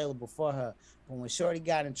always available for her. But when Shorty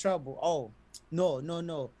got in trouble, oh, no,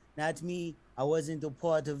 not me. I wasn't a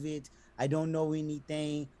part of it. I don't know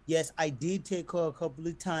anything. Yes, I did take her a couple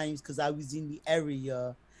of times because I was in the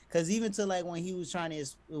area. Because even to like when he was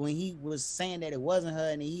saying that it wasn't her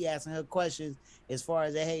and he asking her questions as far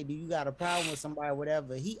as, hey, do you got a problem with somebody or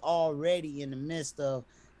whatever, he already in the midst of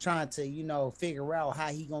trying to, you know, figure out how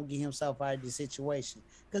he going to get himself out of the situation.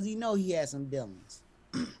 Because he know he has some dealings.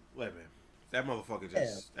 Wait a minute. That motherfucker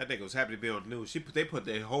that nigga was happy to be on the news. They put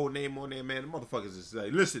their whole name on there, man. The motherfuckers is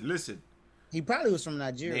like, listen. He probably was from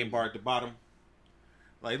Nigeria. Name bar at the bottom.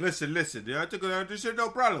 Like, listen, I took her out this shit, no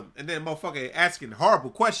problem. And then motherfucker asking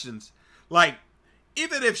horrible questions. Like,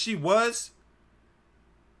 even if she was,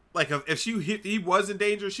 like, if he was in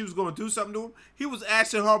danger, she was going to do something to him, he was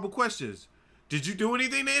asking horrible questions. Did you do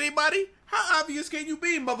anything to anybody? How obvious can you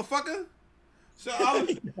be, motherfucker? So,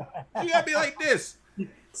 you gotta be like this.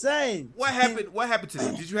 Same. What happened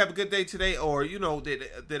today? Did you have a good day today? Or, you know,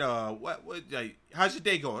 what like, how's your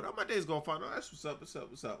day going? Oh, my day's going fine. Oh, that's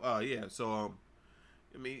what's up. Oh, yeah, so,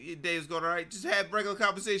 I mean, your day's going all right. Just had regular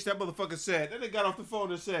conversation. That motherfucker said. Then they got off the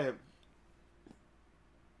phone and said,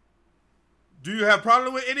 do you have a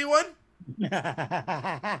problem with anyone? Nigga,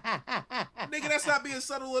 that's not being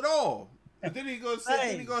subtle at all. But then he gonna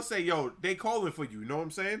say, yo, they calling for you. You know what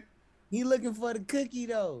I'm saying? He looking for the cookie,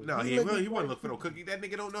 though. No, he wasn't looking for no cookie. That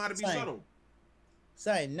nigga don't know how to be subtle.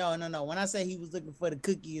 Say, no. When I say he was looking for the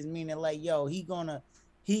cookie, is meaning like, yo,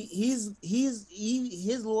 his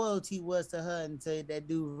loyalty was to her until that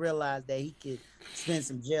dude realized that he could spend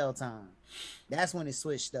some jail time. That's when it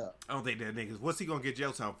switched up. I don't think that niggas. What's he gonna get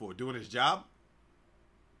jail time for? Doing his job?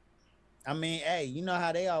 I mean, hey, you know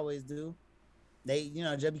how they always do. They, you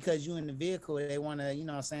know, just because you in the vehicle, they want to, you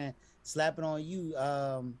know what I'm saying, slap it on you.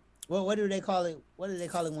 What do they call it? What do they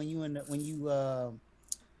call it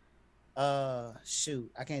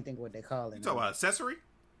shoot, I can't think of what they call it. You talking about accessory?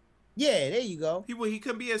 Yeah, there you go. He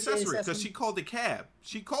couldn't be accessory because she called the cab.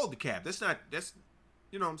 That's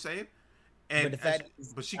you know what I'm saying? And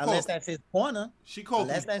unless that's his corner.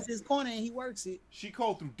 Unless that's his corner and he works it. She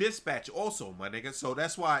called through dispatch also, my nigga. So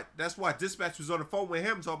that's why dispatch was on the phone with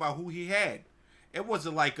him talking about who he had. It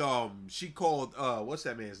wasn't like she called what's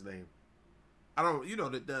that man's name? I don't, you know,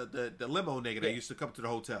 the limo nigga that used to come to the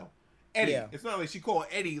hotel. Eddie. Yeah. It's not like she called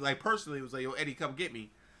Eddie like personally. It was like, yo, Eddie, come get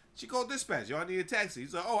me. She called dispatch. Yo, I need a taxi.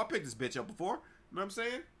 He's like, oh, I picked this bitch up before. You know what I'm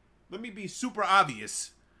saying? Let me be super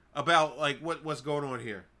obvious about like what's going on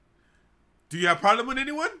here. Do you have a problem with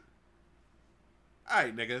anyone? All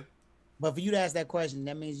right, nigga. But for you to ask that question,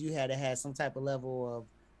 that means you had to have some type of level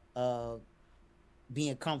of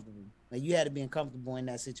being comfortable. Like you had to be uncomfortable in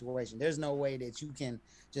that situation. There's no way that you can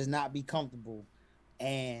just not be comfortable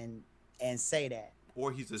and say that.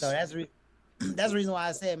 Or he's so that's the reason why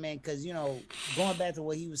I said, man, because, you know, going back to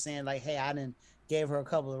what he was saying, like, hey, I didn't gave her a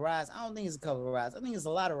couple of rides. I don't think it's a couple of rides. I think it's a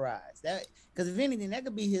lot of rides. That because if anything, that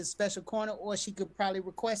could be his special corner, or she could probably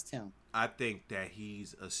request him. I think that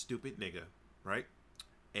he's a stupid nigga, right?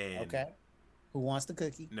 And okay. Who wants the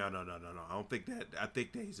cookie? No. I don't think that. I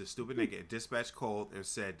think that he's a stupid nigga. And dispatch called and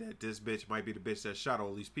said that this bitch might be the bitch that shot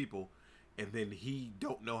all these people, and then he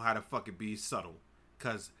don't know how to fucking be subtle.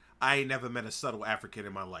 Cause I ain't never met a subtle African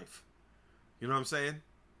in my life. You know what I'm saying?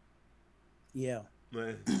 Yeah.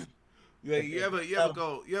 Man. You ever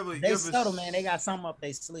subtle, man. They got something up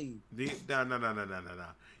their sleeve. No.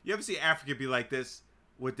 You ever see African be like this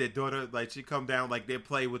with their daughter? Like she come down, like they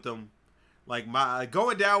play with them. Like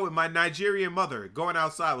going down with my Nigerian mother, going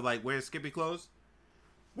outside with like wearing skimpy clothes.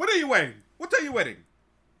 What are you wearing? What are you wearing?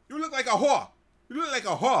 You look like a whore.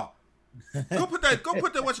 Go put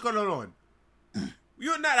that what's going on.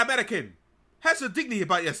 You're not American. Have some dignity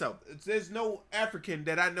about yourself. There's no African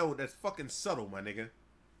that I know that's fucking subtle, my nigga.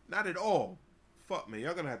 Not at all. fuck, man.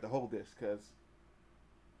 Y'all gonna have to hold this, cause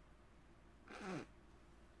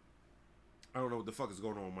I don't know what the fuck is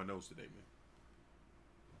going on with my nose today, man.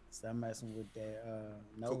 Stop messing with that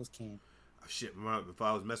nose candy. Oh, shit, if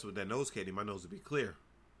I was messing with that nose candy, my nose would be clear.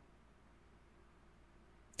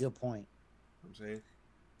 Good point. You know what I'm saying?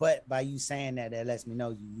 But by you saying that, that lets me know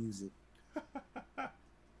you use it.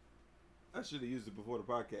 I should have used it before the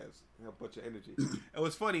podcast. I have a bunch of energy. And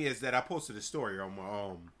what's funny is that I posted a story on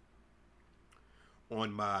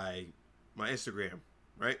my Instagram,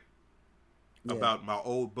 right? Yeah. About my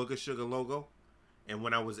old Booger Sugar logo. And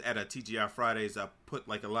when I was at a TGI Fridays, I put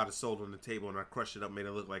like a lot of soda on the table and I crushed it up, made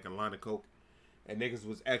it look like a line of Coke. And niggas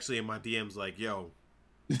was actually in my DMs like, yo.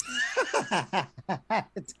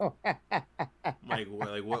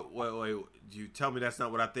 What, you tell me that's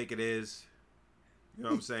not what I think it is. You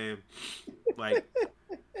know what I'm saying? Like,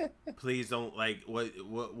 please don't, like,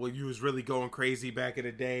 what you was really going crazy back in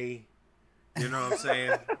the day. You know what I'm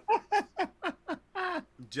saying?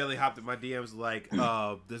 Jelly hopped in my DMs like,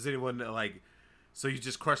 does anyone, like, so you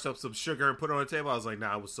just crushed up some sugar and put it on the table? I was like,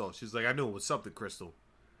 nah, it was salt. She's like, I knew it was something, Crystal.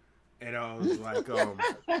 And I was like,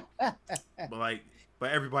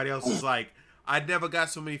 but everybody else is like, I never got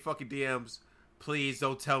so many fucking DMs. Please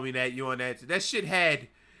don't tell me that you on that. That shit had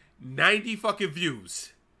 90 fucking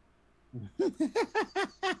views.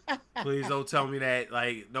 Please don't tell me that.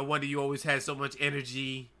 Like, no wonder you always had so much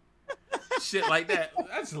energy. Shit like that.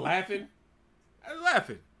 I was laughing. I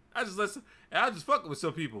just listen. And I was just fucking with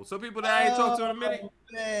some people. Some people that I ain't talked to in a minute.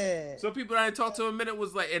 Man. Some people that I ain't talked to in a minute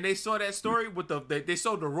was like, and they saw that story with they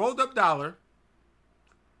sold the rolled up dollar.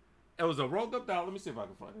 It was a rolled up dollar. Let me see if I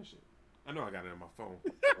can find that shit. I know I got it on my phone.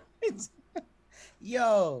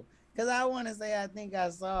 Yo, because I want to say I think I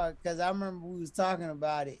saw it because I remember we was talking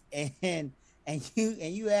about it and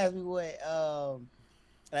you asked me what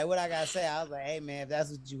what I gotta say. I was like, hey man, if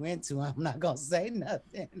that's what you into, I'm not gonna say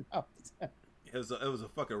nothing. It was a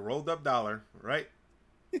fucking rolled up dollar, right?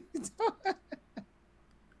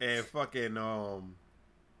 And fucking where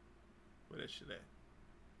that shit at?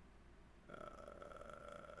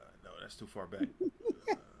 No, that's too far back.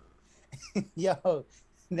 Yo,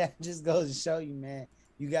 that just goes to show you, man.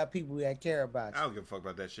 You got people that care about you. I don't give a fuck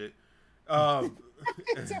about that shit.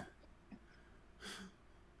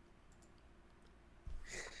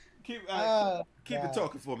 Keep it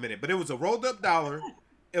talking for a minute. But it was a rolled up dollar.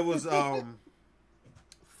 It was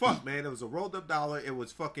fuck, man. It was a rolled up dollar. It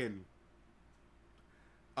was fucking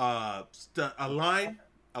a line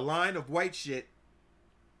of white shit.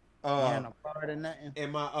 No card or nothing.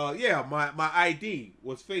 And my ID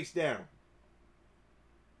was face down.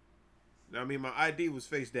 I mean, my ID was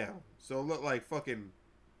face down, so it looked like fucking.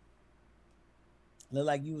 Looked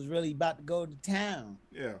like you was really about to go to town.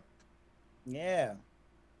 Yeah. Yeah.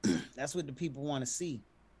 That's what the people want to see.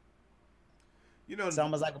 You know, it's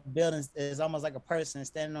almost like a building. It's almost like a person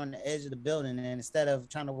standing on the edge of the building, and instead of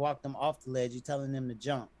trying to walk them off the ledge, you're telling them to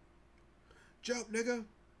jump. Jump, nigga.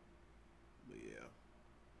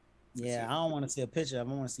 Yeah, I don't want to see a picture of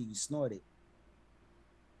it. I want to see you snort it.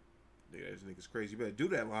 Nigga, this nigga's crazy. You better do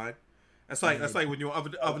that line. That's like when you're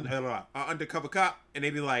an undercover cop and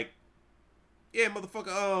they be like, yeah,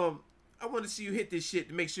 motherfucker, I want to see you hit this shit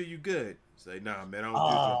to make sure you good. Say, nah, man, I don't do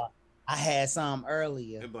drugs. I had some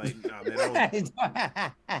earlier. And be like, nah, man, I don't.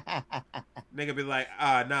 Nigga be like,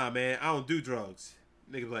 nah, man, I don't do drugs.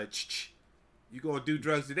 Nigga be like, you gonna do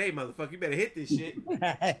drugs today, motherfucker? You better hit this shit. You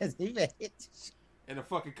better hit this shit. And the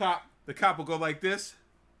cop will go like this.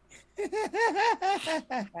 And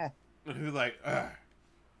he'll be like,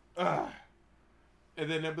 and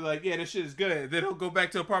then they'll be like, yeah, this shit is good. And then he'll go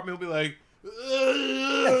back to the apartment. He'll be like, you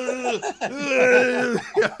know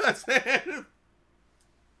what I'm saying?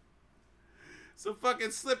 Some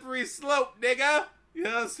fucking slippery slope, nigga. You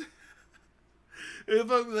know what I'm saying? And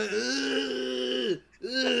fucking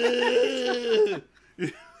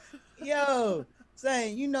Yo,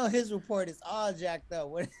 saying, you know his report is all jacked up.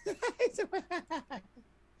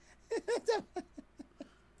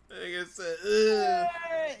 Nigga said,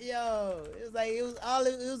 yo, it was like it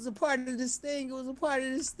was a part of this thing. It was a part of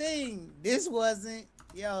this thing. This wasn't.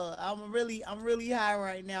 Yo, I'm really high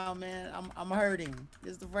right now, man. I'm hurting.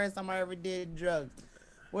 This is the first time I ever did drugs.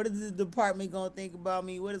 What is the department gonna think about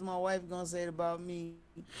me? What is my wife gonna say about me?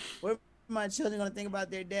 What are my children gonna think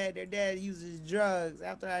about their dad? Their dad uses drugs.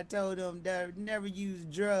 After I told them that never use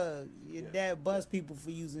drugs. Your dad busts people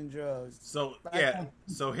for using drugs. So yeah,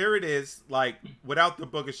 so here it is. Like without the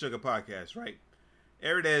Booger Sugar podcast, right?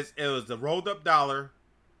 Here it is. It was the rolled up dollar.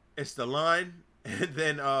 It's the line, and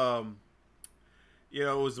then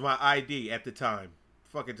it was my ID at the time.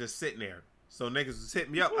 Fucking just sitting there. So niggas was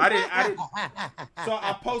hitting me up. I didn't. So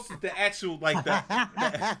I posted the actual the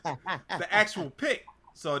actual pic.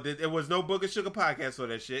 So it was no Booger Sugar podcast or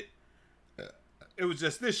that shit. It was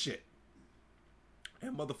just this shit.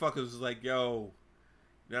 And motherfuckers was like, yo,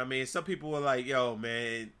 you know what I mean? Some people were like, yo,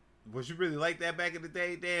 man, was you really like that back in the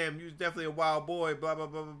day? Damn, you was definitely a wild boy, blah, blah,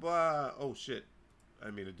 blah, blah, blah. Oh, shit. I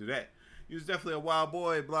didn't mean to do that. You was definitely a wild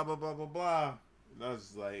boy, blah, blah, blah, blah, blah. And I was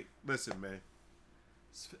just like, listen, man.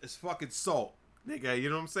 It's fucking salt, nigga. You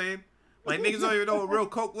know what I'm saying? Like, niggas don't even know what real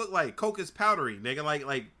Coke look like. Coke is powdery, nigga. Like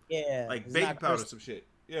baking powder, some shit.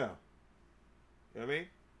 Yeah. You know what I mean?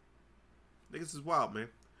 Niggas is wild, man.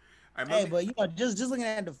 Hey, but you know, just looking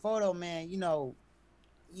at the photo, man, you know,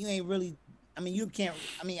 you ain't really. I mean, you can't.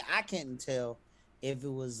 I mean, I can't tell if it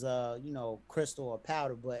was, you know, crystal or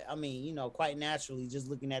powder. But I mean, you know, quite naturally, just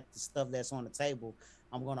looking at the stuff that's on the table,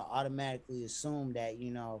 I'm gonna automatically assume that,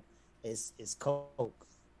 you know, it's Coke.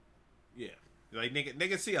 Yeah, like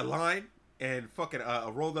nigga see a line and fucking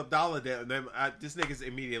a rolled up dollar there, and then this nigga's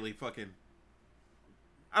immediately fucking.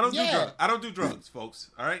 I don't do drugs. I don't do drugs, folks.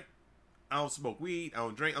 All right. I don't smoke weed. I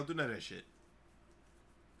don't drink. I don't do none of that shit.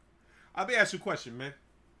 I'll be asking you a question, man.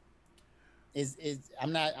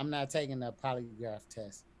 I'm not taking a polygraph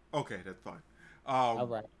test. Okay, that's fine. All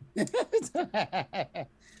right.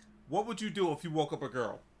 What would you do if you woke up a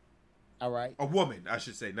girl? All right. A woman, I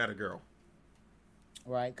should say, not a girl.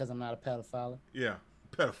 Right, because I'm not a pedophile. Yeah,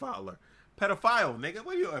 pedophile, nigga.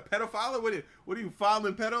 What are you, a pedophile? What are you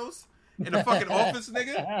filing pedos in the fucking office,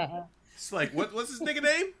 nigga? It's like what's his nigga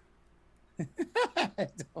name?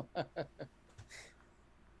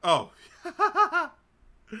 Oh.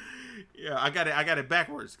 Yeah, I got it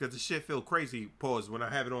backwards because the shit feel crazy. Pause when I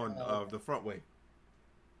have it on the front way.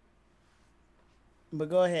 But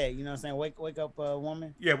go ahead, you know what I'm saying? Wake up a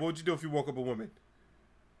woman. Yeah, what would you do if you woke up a woman?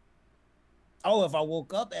 Oh, if I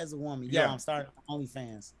woke up as a woman, yeah, I'm starting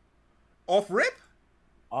OnlyFans. Off rip.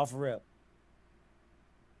 I'm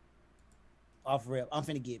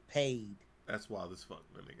finna get paid. That's wild as fuck,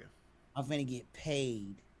 my nigga. I'm finna get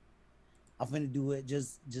paid. I'm finna do it.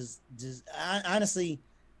 Honestly,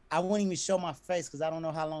 I wouldn't even show my face because I don't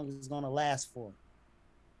know how long it's gonna last for.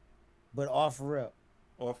 But off rip,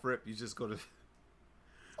 you just go to.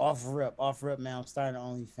 Off rip, man. I'm starting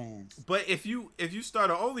OnlyFans. But if you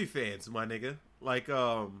start an OnlyFans, my nigga, like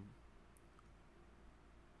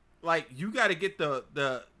you got to get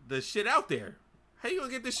the shit out there. How you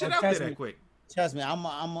gonna get this shit out there that quick? Trust me, I'm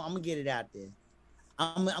gonna get it out there.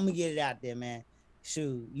 I'm gonna get it out there, man.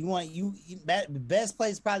 Shoot, the best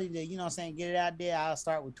place probably to, you know what I'm saying, get it out there. I'll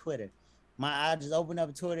start with Twitter. I'll just open up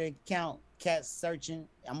a Twitter account, cat searching.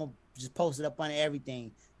 I'm gonna just post it up on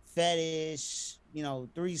everything. Fetish, you know,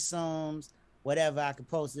 threesomes, whatever. I can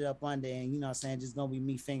post it up under, and you know what I'm saying, just gonna be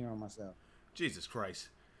me fingering myself. Jesus Christ.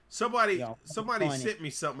 Somebody sent me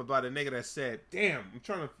something about a nigga that said, damn, I'm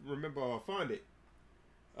trying to remember or find it.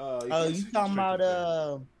 You talking about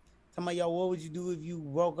yo, what would you do if you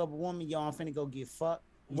woke up a woman? Yo, I'm finna go get fucked.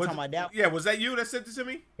 You talking about that? Yeah, was that you that sent it to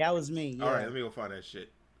me? That was me. Yeah. All right, let me go find that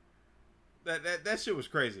shit. That shit was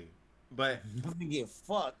crazy. But I'm gonna get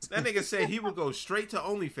fucked. That nigga said he would go straight to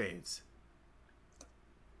OnlyFans.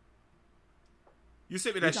 You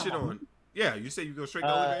sent me that shit on. Yeah, you said you go straight to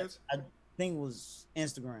OnlyFans? I think it was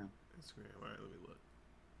Instagram. All right, let me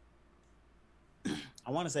look.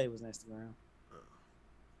 I want to say it was Instagram.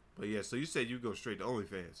 But yeah, so you said you go straight to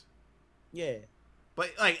OnlyFans. Yeah.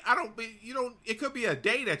 But like, it could be a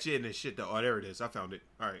day that you're in this shit though. Oh, there it is. I found it.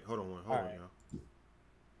 All right, hold on, y'all.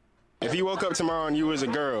 If you woke up tomorrow and you was a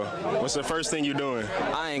girl, what's the first thing you doing?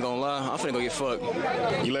 I ain't gonna lie, I'm finna go get fucked.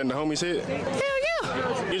 You letting the homies hit? Hell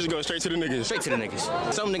yeah! You just go straight to the niggas? Straight to the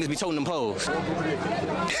niggas. Some niggas be toting them poles.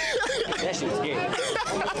 That shit's gay.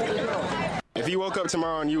 If you woke up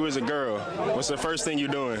tomorrow and you was a girl, what's the first thing you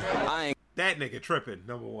doing? That nigga tripping,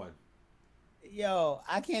 number one. Yo,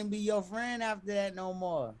 I can't be your friend after that no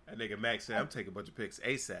more. That nigga Max said, I'm taking a bunch of pics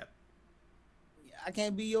ASAP. I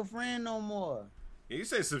can't be your friend no more. Yeah, you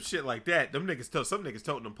say some shit like that, some niggas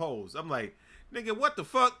toting them poles. I'm like, nigga, what the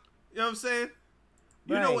fuck? You know what I'm saying?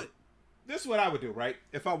 You know what? This is what I would do, right?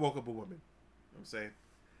 If I woke up a woman. You know what I'm saying?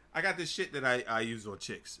 I got this shit that I use on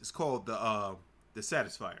chicks. It's called the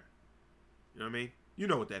Satisfier. You know what I mean? You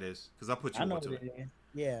know what that is, because I put you onto it.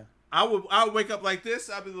 Yeah. I would wake up like this.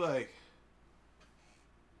 I'd be like,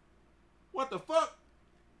 what the fuck?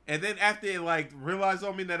 And then after it like realized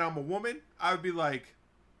on me that I'm a woman, I would be like,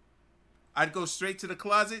 I'd go straight to the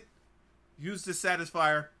closet, use the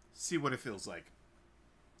Satisfier, see what it feels like.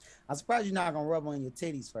 I'm surprised you're not gonna rub on your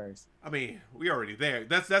titties first. I mean, we already there.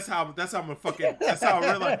 That's how I'm fucking. That's how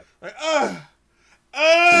I realize. Like,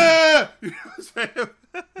 You know what I'm saying?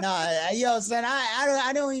 No, yo, son,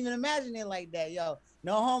 I don't even imagine it like that, yo.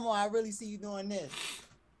 No homo, I really see you doing this.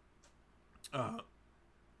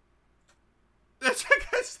 That's like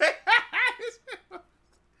I say.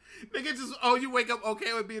 Nigga just, you wake up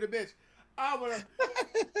okay with being a bitch. I wanna,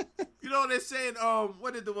 you know what they're saying?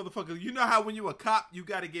 What did the motherfucker? You know how when you a cop, you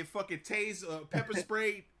gotta get fucking tased or pepper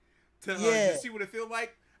sprayed to see what it feel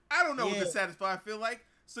like? I don't know what the satisfied feel like.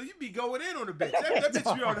 So you be going in on the bitch. That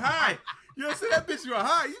bitch be on high. You know what I'm saying? That bitch be on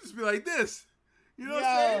high. You just be like this. You know what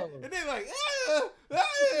I'm saying? And they like, you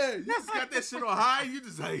just got that shit on high. You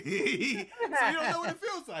just like, so you don't know what it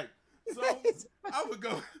feels like. So I would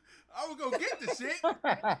go get the shit, and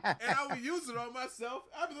I would use it on myself.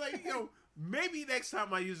 I'd be like, maybe next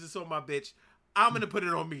time I use this on my bitch, I'm gonna put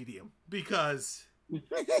it on medium because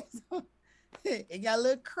it got a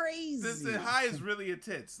little crazy. This high is really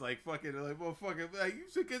intense. Like fucking, like motherfucking, like you,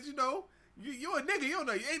 because you're a nigga. You don't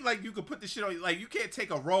know. You ain't like you can put this shit on. Like you can't take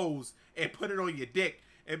a rose and put it on your dick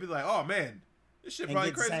and be like, oh man, this shit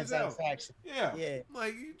probably crazy as hell. Yeah,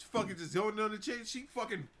 like you fucking just holding on the chain. She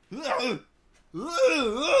fucking. And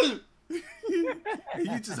you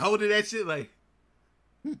just holding that shit like.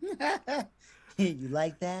 You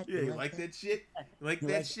like that? Yeah, you like that shit? You like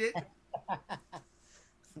that shit?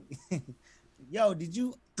 Yo, did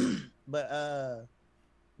you? But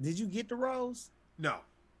did you get the rose? No.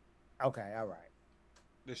 Okay, all right.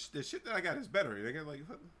 The shit that I got is better. Nigga. Like,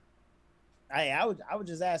 I was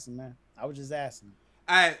just asking, man. I was just asking.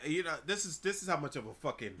 This is how much of a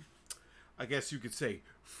fucking, I guess you could say,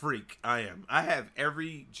 freak I am. I have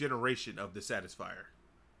every generation of the Satisfier.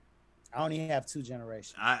 I only have 2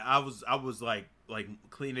 generations. I was like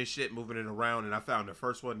cleaning shit, moving it around, and I found the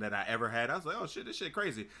first one that I ever had. I was like, oh shit, this shit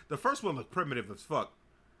crazy. The first one looked primitive as fuck.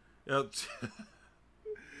 The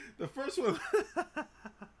first one.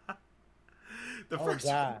 The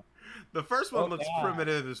first one looks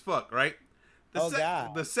primitive as fuck, right?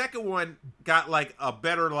 The second one got like a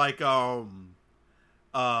better like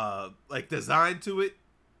design to it,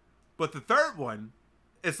 but the third one,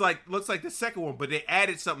 it's like looks like the second one, but they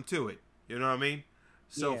added something to it. You know what I mean?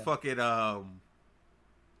 So fuck it.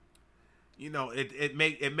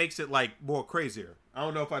 It makes it like more crazier. I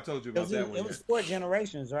don't know if I told you about that one. It was 4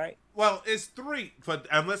 generations, right? Well, it's 3,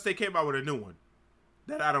 unless they came out with a new one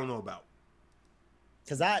that I don't know about.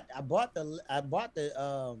 Cause I bought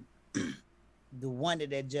the the one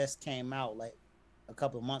that just came out like a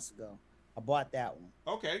couple of months ago. I bought that one.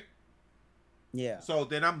 Okay. Yeah. So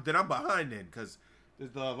then I'm behind then, because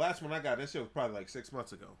the last one I got, that shit was probably like 6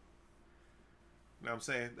 months ago. You know what I'm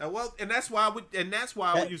saying? Well, and that's why I would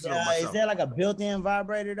use it on myself. Is there like a built-in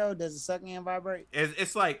vibrator though? Does it suck in vibrate?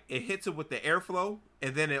 It's like it hits it with the airflow,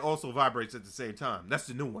 and then it also vibrates at the same time. That's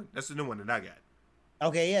the new one. That's the new one that I got.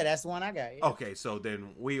 Okay, yeah, that's the one I got. Yeah. Okay, so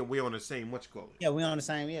then we on the same what you call it? Yeah, we on the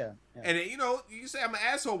same. Yeah. And you say I'm an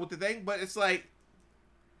asshole with the thing, but it's like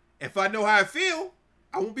if I know how I feel,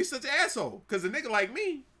 I won't be such an asshole. Because a nigga like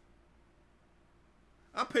me,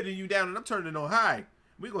 I'm putting you down and I'm turning on high.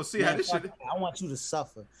 We gonna see how this shit. I want you to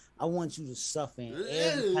suffer. I want you to suffer in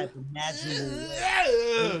every type of magical way.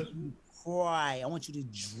 I want you to cry. I want you to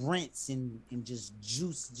drench and just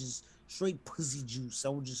juice, just straight pussy juice. I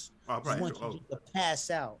want you to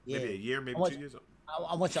pass out. Maybe a year, maybe 2 years.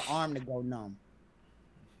 I want your arm to go numb.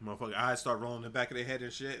 Motherfucker, eyes start rolling in the back of their head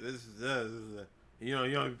and shit. This is you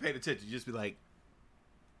don't even pay attention. You just be like,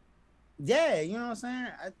 yeah, you know what I'm saying.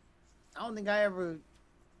 I don't think I ever.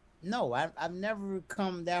 No, I've never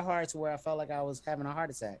come that hard to where I felt like I was having a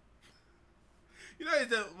heart attack. You know,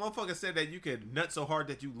 the motherfucker said that you can nut so hard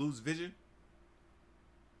that you lose vision.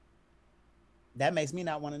 That makes me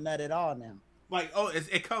not want to nut at all now. Like,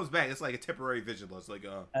 it comes back. It's like a temporary vision loss. Like,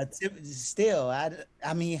 still,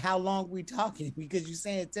 I mean, how long we talking? Because you're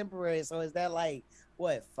saying temporary, so is that like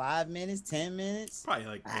what? 5 minutes, 10 minutes? Probably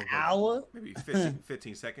like an hour, maybe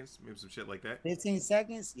 15 seconds, maybe some shit like that. 15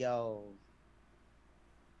 seconds, yo.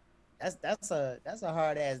 That's a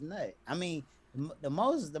hard ass nut. I mean, the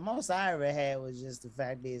most I ever had was just the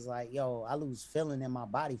fact that it's like, yo, I lose feeling in my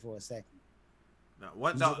body for a second. No,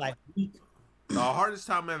 the hardest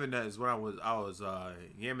time I ever nut is when I was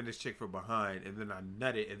yamming this chick from behind, and then I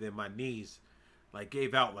nutted, and then my knees like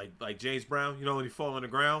gave out like James Brown, you know, when he fall on the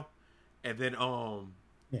ground, and then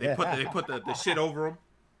they put the shit over him.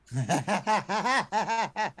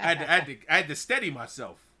 I had to steady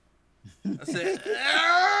myself. I said,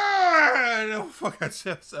 no, fuck, I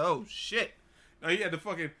said, oh shit. No, you had to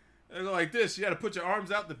fucking go like this. You had to put your arms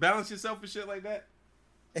out to balance yourself and shit like that.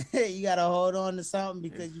 You gotta hold on to something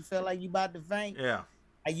because you feel like you about to faint. Yeah.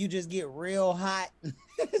 Like you just get real hot.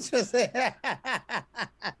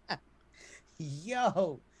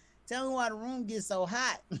 Yo, tell me why the room gets so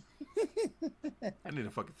hot. I need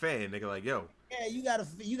a fucking fan, nigga. Like, yo. Yeah, you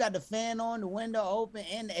got the fan on, the window open,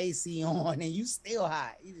 and the AC on, and you still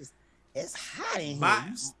hot. It's hot in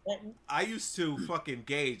here. I used to fucking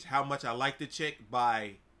gauge how much I liked the chick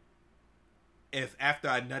by if after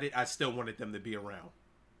I nutted, I still wanted them to be around.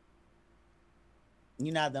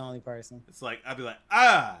 You're not the only person. It's like, I'd be like,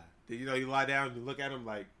 then, you know, you lie down and you look at them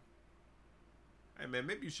like, hey man,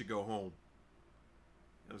 maybe you should go home.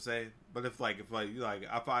 You know what I'm saying? But if I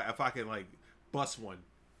can like bust one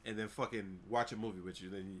and then fucking watch a movie with you,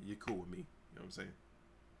 then you're cool with me. You know what I'm saying?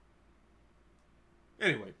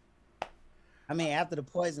 Anyway. I mean, after the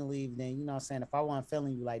poison leave, then, you know what I'm saying, if I wasn't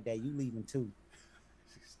feeling you like that, you leaving too.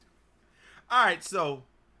 All right, so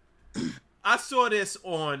I saw this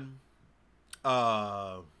on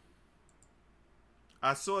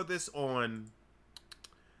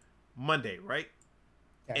Monday, right?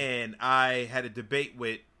 Okay. And I had a debate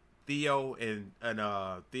with Theo and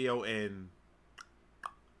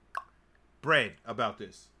Bread about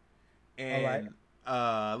this. And all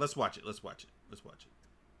right. Let's watch it.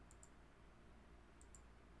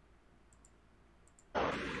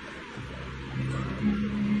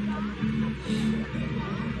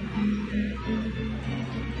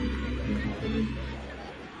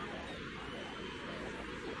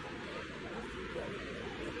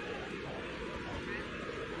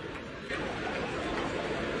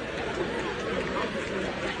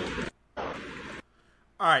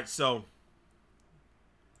 All right, so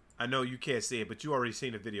I know you can't see it, but you already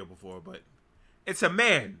seen the video before. But it's a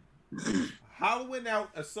man hollowing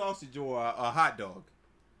out a sausage or a hot dog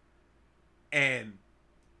and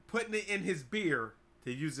putting it in his beer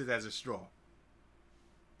to use it as a straw.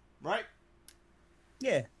 Right?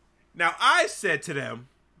 Yeah. Now, I said to them,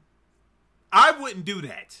 I wouldn't do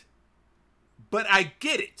that, but I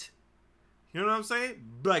get it. You know what I'm saying?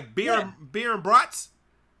 Like beer and brats.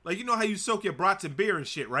 Like, you know how you soak your brats in beer and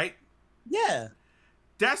shit, right? Yeah.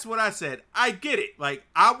 That's what I said. I get it. Like,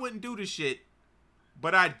 I wouldn't do the shit,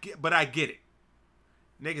 but I get it.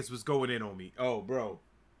 Niggas was going in on me. Oh, bro.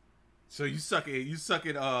 So you supporting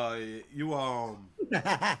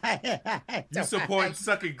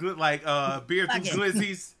sucking good like beer through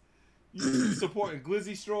glizzies. You supporting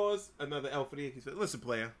glizzy straws. Another L for the Yankees. Listen,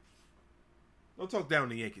 player. Don't talk down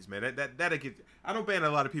the Yankees, man. That'll get. I don't ban a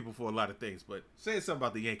lot of people for a lot of things, but saying something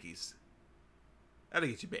about the Yankees, that'll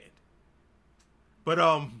get you banned. But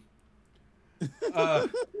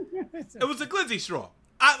it was a glizzy straw.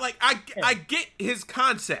 I get his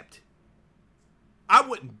concept. I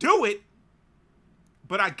wouldn't do it,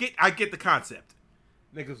 but I get the concept.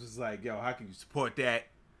 Niggas was like, yo, how can you support that?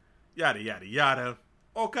 Yada yada yada,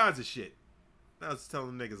 all kinds of shit. And I was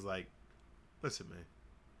telling niggas like, listen, man.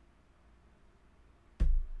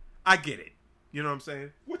 I get it. You know what I'm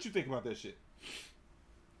saying? What you think about that shit?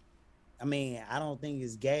 I mean, I don't think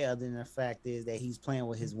it's gay other than the fact is that he's playing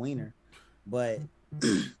with his wiener. But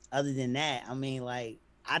other than that, I mean, like,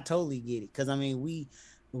 I totally get it. Because, I mean, we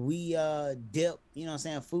dip, you know what I'm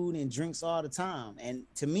saying, food and drinks all the time. And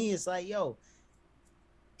to me, it's like, yo,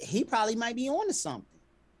 he probably might be on to something.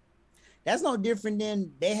 That's no different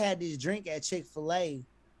than they had this drink at Chick-fil-A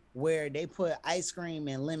where they put ice cream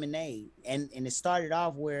and lemonade, and it started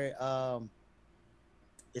off where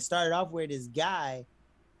this guy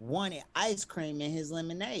wanted ice cream in his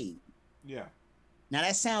lemonade. Yeah. Now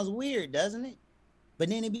that sounds weird, doesn't it? But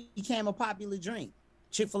then it became a popular drink.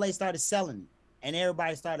 Chick-fil-A started selling it, and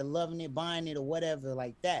everybody started loving it, buying it, or whatever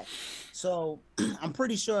like that. So I'm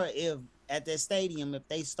pretty sure if at that stadium, if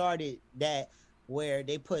they started that where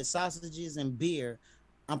they put sausages and beer,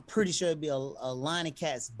 I'm pretty sure it'd be a line of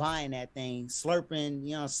cats buying that thing, slurping,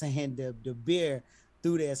 you know what I'm saying, the beer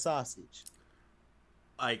through their sausage.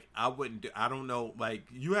 Like, I don't know, like,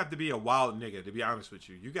 you have to be a wild nigga, to be honest with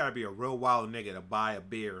you. You gotta be a real wild nigga to buy a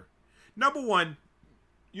beer. Number one,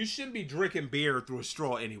 you shouldn't be drinking beer through a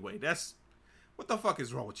straw anyway. What the fuck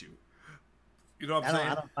is wrong with you? You know what I'm saying?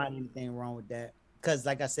 I don't find anything wrong with that. Because,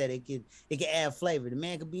 like I said, it could add flavor. The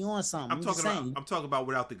man could be on something. I'm talking about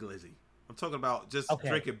without the glizzy. I'm talking about just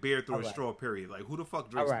drinking beer through a straw, period. Like, who the fuck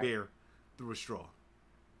drinks beer through a straw?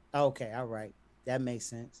 Okay, all right. That makes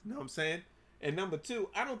sense. You know what I'm saying? And number two,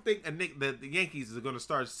 I don't think the Yankees are going to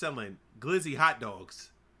start selling glizzy hot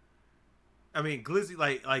dogs. I mean, glizzy,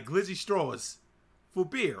 like glizzy straws for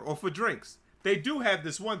beer or for drinks. They do have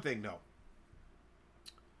this one thing, though.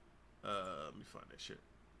 Let me find that shit.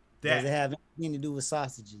 Does it have anything to do with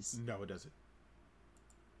sausages? No, it doesn't.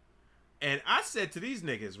 And I said to these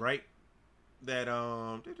niggas, right, that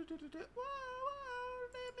copy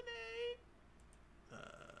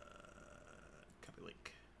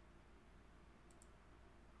link.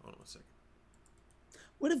 a second.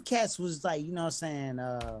 What if cats was like, you know what I'm saying?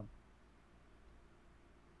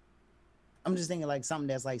 I'm just thinking like something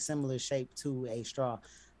that's like similar shape to a straw.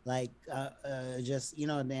 Like just, you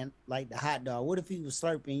know, then like the hot dog. What if he was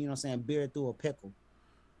slurping, you know what I'm saying, beer through a pickle?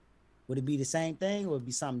 Would it be the same thing or would it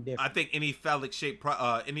be something different? I think any phallic shaped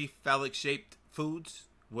foods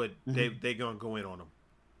would they gonna go in on them.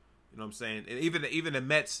 You know what I'm saying? And even the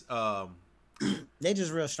Mets they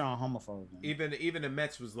just real strong homophobes. Man. Even the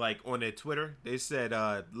Mets was like on their Twitter. They said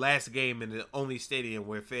last game in the only stadium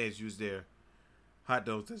where fans use their hot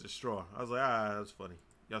dogs as a straw. I was like, that's funny.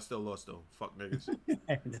 Y'all still lost though. Fuck niggas.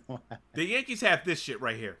 The Yankees have this shit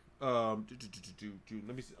right here. Let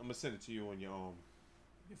me see. I'm gonna send it to you on your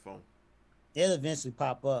phone. It'll eventually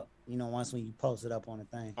pop up, you know, once when you post it up on the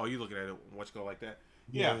thing. Oh, you looking at it? Watch it go like that?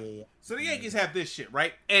 Yeah. So the Yankees have this shit,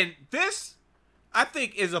 right? And this, I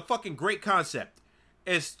think, is a fucking great concept.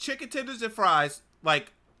 It's chicken tenders and fries,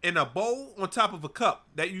 like in a bowl on top of a cup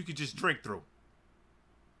that you could just drink through.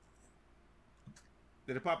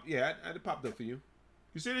 Did it pop? Yeah, it popped up for you.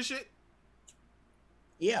 You see this shit?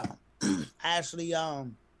 Yeah. Actually,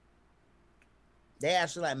 they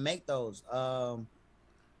actually like make those.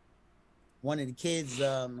 One of the kids,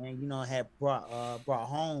 man, you know, had brought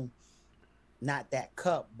home not that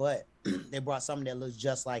cup, but they brought something that looks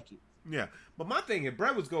just like it. Yeah, but my thing is,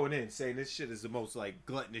 Brett was going in saying this shit is the most like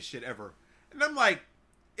gluttonous shit ever, and I'm like,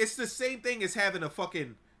 it's the same thing as having a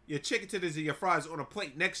fucking your chicken tenders and your fries on a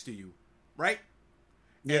plate next to you, right?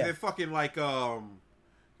 Yeah. And then fucking like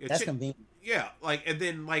that's convenient. Yeah, like and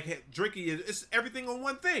then like drinking it's everything on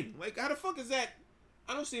one thing. Like how the fuck is that?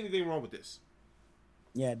 I don't see anything wrong with this.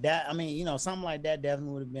 Yeah, that I mean, you know, something like that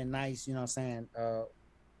definitely would have been nice. You know what I'm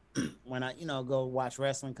saying? When I, you know, go watch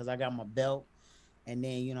wrestling because I got my belt, and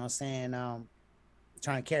then you know what I'm saying,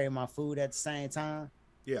 trying to carry my food at the same time.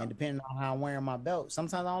 Yeah. And depending on how I'm wearing my belt,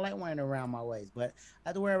 sometimes I don't like wearing it around my waist, but I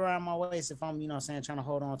have to wear it around my waist if I'm, you know what I'm saying, trying to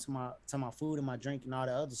hold on to my food and my drink and all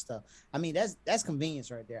the other stuff. I mean, that's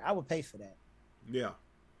convenience right there. I would pay for that. Yeah.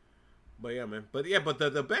 But yeah, man. But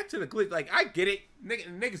the back to the glitch, like I get it.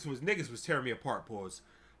 Niggas was tearing me apart, pause.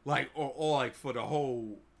 Like or like for the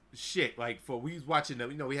whole shit. Like we was watching the,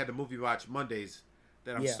 you know, we had the movie watch Mondays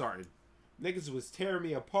that I'm starting. Niggas was tearing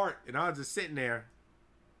me apart and I was just sitting there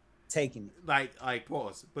taking it. Like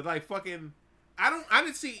pause. But like fucking I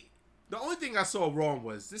didn't see, the only thing I saw wrong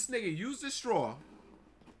was this nigga used the straw,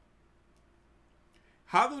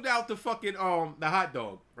 hollowed out the fucking the hot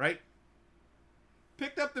dog, right?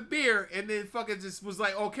 Picked up the beer and then fucking just was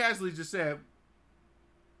like all casually just said,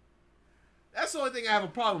 that's the only thing I have a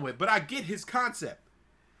problem with. But I get his concept.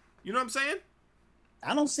 You know what I'm saying?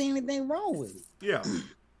 I don't see anything wrong with it. Yeah.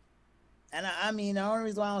 And I mean, the only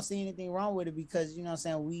reason why I don't see anything wrong with it because, you know what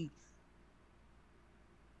I'm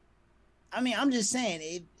saying, I'm just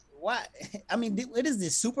saying, what is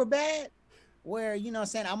this, super bad? Where, you know what I'm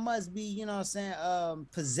saying, I must be, you know what I'm saying,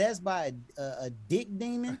 possessed by a dick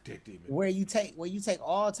demon. A dick demon. Where you take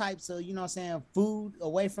all types of, you know what I'm saying, food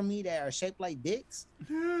away from me that are shaped like dicks.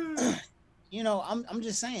 You know, I'm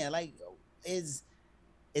just saying, like,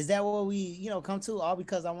 is that what we, you know, come to? All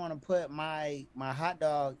because I want to put my hot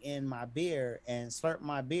dog in my beer and slurp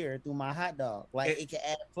my beer through my hot dog. Like it can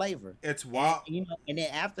add flavor. It's wild. And, you know, and then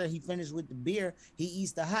after he finished with the beer, he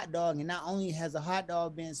eats the hot dog, and not only has the hot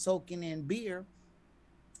dog been soaking in beer,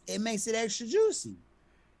 it makes it extra juicy.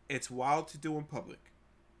 It's wild to do in public.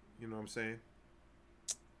 You know what I'm saying?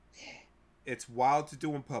 It's wild to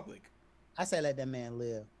do in public. I say let that man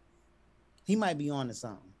live. He might be on to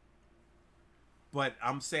something. But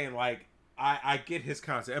I'm saying, like, I get his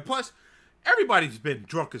concept. And plus, everybody's been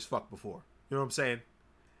drunk as fuck before. You know what I'm saying?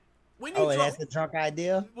 When you that's the drunk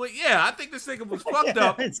idea? Well, yeah, I think this nigga was fucked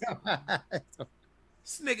up. This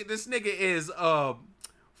nigga is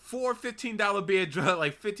four $15 beer drunk,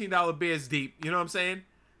 like $15 beers deep. You know what I'm saying?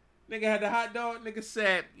 Nigga had the hot dog. Nigga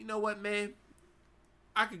said, you know what, man?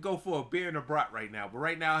 I could go for a beer and a brat right now. But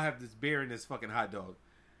right now, I have this beer and this fucking hot dog.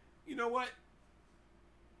 You know what?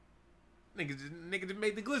 Nigga just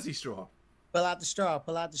made the glizzy straw. Pull out the straw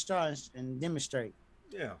and demonstrate.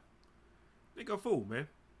 Yeah. Nigga a fool, man.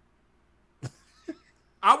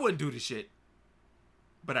 I wouldn't do the shit.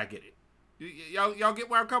 But I get it. Y'all get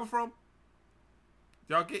where I'm coming from?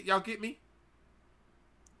 Y'all get me?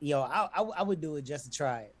 Yo, I would do it just to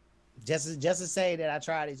try it. Just to say that I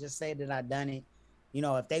tried it, just say that I done it. You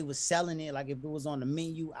know, if they was selling it, like if it was on the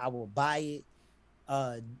menu, I will buy it.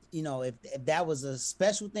 You know, if that was a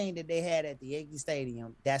special thing that they had at the Yankee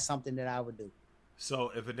Stadium, that's something that I would do.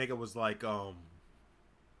 So if a nigga was like,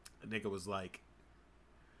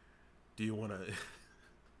 do you want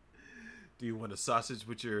a sausage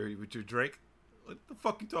with your drink? what the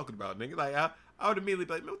fuck you talking about, nigga? Like, I would immediately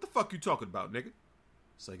be like, man, what the fuck you talking about, nigga?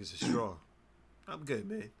 It's like, it's a straw. I'm good,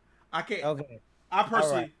 man. I can't. Okay. I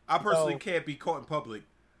personally So- can't be caught in public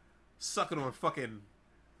sucking on fucking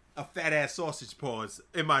a fat ass sausage paws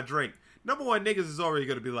in my drink. Number one, niggas is already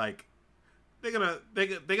gonna be like, they're gonna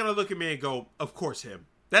look at me and go, of course him.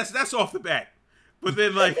 That's off the bat. But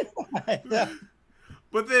then like,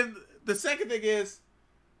 but then the second thing is,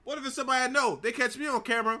 what if it's somebody I know? They catch me on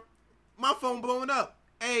camera, my phone blowing up.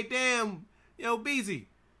 Hey, damn, yo, Beezy,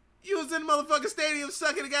 you was in the motherfucking stadium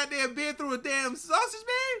sucking a goddamn beer through a damn sausage,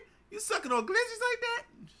 man? You sucking on glitches like that?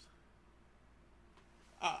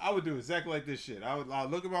 I would do exactly like this shit. I would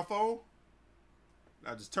look at my phone.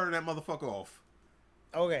 I just turn that motherfucker off.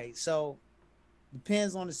 Okay, so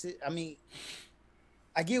depends on the. I mean,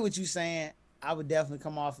 I get what you're saying. I would definitely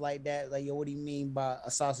come off like that. Like, yo, what do you mean by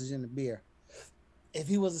a sausage in the beer? If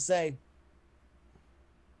he was to say,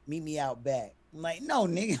 meet me out back, I'm like, no,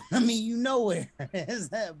 nigga. I mean, you know where is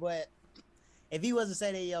that? But if he was to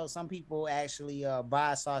say that, yo, some people actually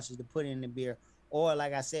buy sausage to put in the beer, or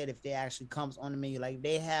like I said, if they actually comes on the menu, like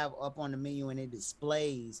they have up on the menu and it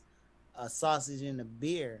displays a sausage in the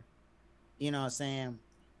beer, you know what I'm saying?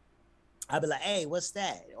 I'd be like, hey, what's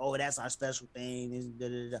that? Oh, that's our special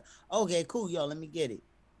thing. Okay, cool, yo, let me get it.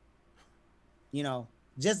 You know,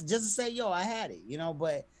 just to say, yo, I had it, you know,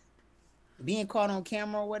 but being caught on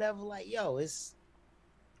camera or whatever, like, yo, it's...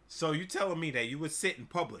 So you telling me that you would sit in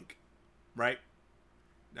public, right?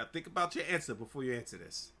 Now think about your answer before you answer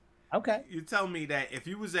this. Okay. You telling me that if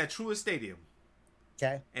you was at Truist Stadium,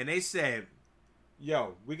 okay, and they said,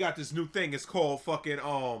 yo, we got this new thing, it's called fucking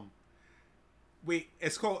we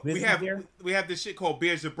have this shit called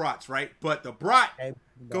beers and brats, right? But the brat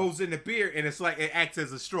goes in the beer and it's like it acts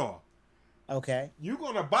as a straw. Okay. You're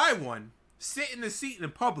gonna buy one, sit in the seat in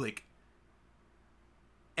public,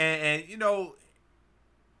 and you know,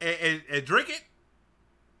 and drink it.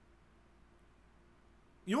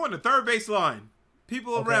 You on the third base line,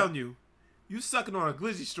 people around you, you sucking on a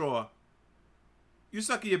glizzy straw. You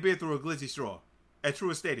sucking your beer through a glizzy straw at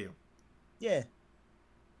Truist Stadium. Yeah.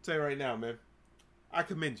 Tell you right now, man, I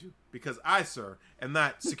commend you because I, sir, am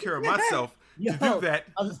not secure myself to do that.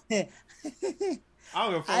 I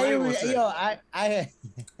don't know if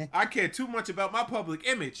I care too much about my public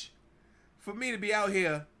image for me to be out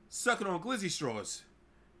here sucking on glizzy straws.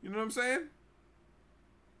 You know what I'm saying?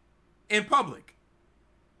 In public.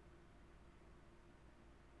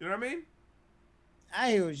 You know what I mean?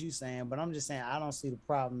 I hear what you're saying, but I'm just saying I don't see the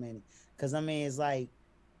problem in it. Because, I mean, it's like,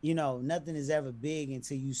 you know, nothing is ever big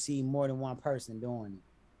until you see more than one person doing it.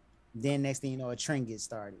 Then next thing you know, a trend gets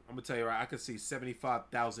started. I'm going to tell you, right, I could see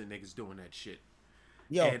 75,000 niggas doing that shit.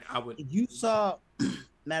 Yo, and I would... if you saw...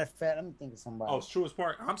 Matter of fact, let me think of somebody. Oh, it's Truist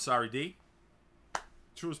Park. I'm sorry, D.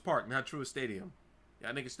 Truist Park, not Truist Stadium.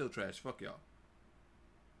 Y'all niggas still trash. Fuck y'all.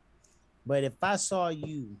 But if I saw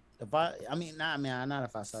you... not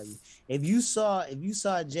if I saw you. If you saw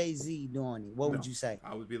Jay-Z doing it, what would you say?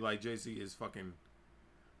 I would be like, Jay-Z is fucking.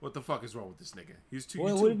 What the fuck is wrong with this nigga? He's too.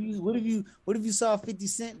 What if you saw 50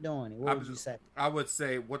 Cent doing it? What would you say? I would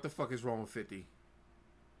say, what the fuck is wrong with 50?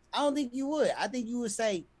 I don't think you would. I think you would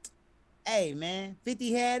say, hey man,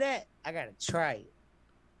 50 had that. I gotta try it.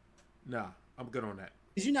 Nah, I'm good on that.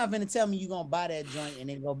 Cause you're not gonna tell me you're gonna buy that joint and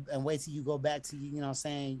then go and wait till you go back to you know what I'm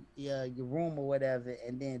saying, your room or whatever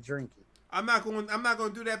and then drink it. I'm not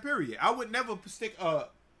gonna do that, period. I would never stick a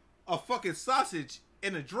fucking sausage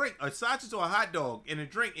in a drink, a sausage or a hot dog in a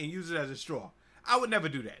drink and use it as a straw. I would never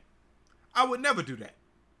do that. I would never do that.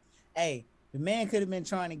 Hey, the man could have been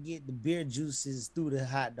trying to get the beer juices through the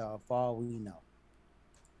hot dog for all we know.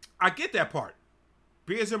 I get that part.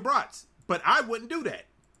 Beers and brats. But I wouldn't do that.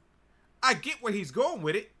 I get where he's going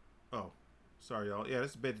with it. Oh, sorry, y'all. Yeah,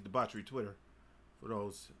 that's Bed Debauchery Twitter. For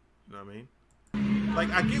those, you know what I mean? Like,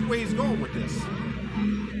 I get where he's going with this.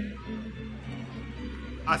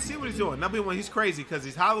 I see what he's doing. Number one, he's crazy because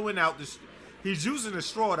he's hollowing out this. He's using the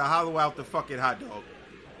straw to hollow out the fucking hot dog.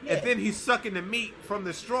 Yeah. And then he's sucking the meat from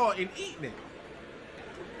the straw and eating it.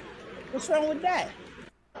 What's wrong with that?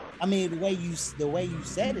 I mean, the way you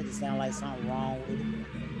said it sounded like something wrong with it.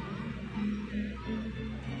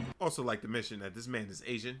 Also like to mention that this man is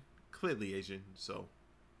Asian, clearly Asian, so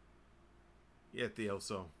yeah, Theo,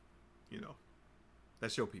 so you know,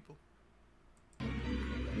 that's your people.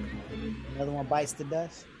 Another one bites the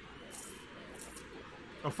dust.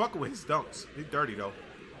 I'm fucking with his dunks. He's dirty though.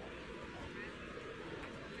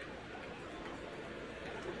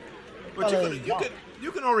 But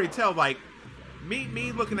you can already tell, like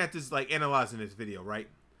me looking at this, like analyzing this video, right?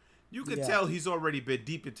 You can tell he's already been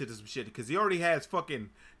deep into this shit because he already has fucking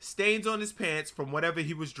stains on his pants from whatever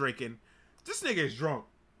he was drinking. This nigga is drunk.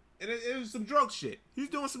 And it was some drunk shit. He's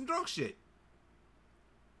doing some drunk shit.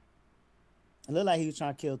 It looked like he was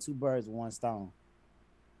trying to kill two birds with one stone.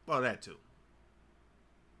 Well, that too.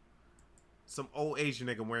 Some old Asian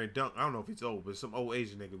nigga wearing dunks. I don't know if he's old, but some old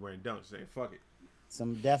Asian nigga wearing dunks saying, fuck it.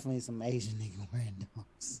 Definitely some Asian nigga wearing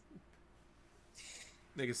dunks.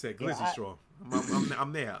 Nigga said glizzy straw.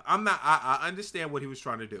 I'm there. I understand what he was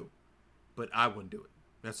trying to do, but I wouldn't do it.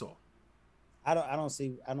 That's all. I don't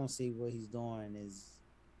see what he's doing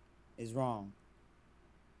is wrong.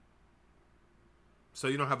 So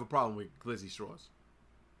you don't have a problem with glizzy straws?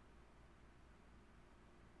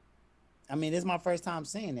 I mean, this is my first time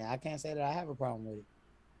seeing it. I can't say that I have a problem with it.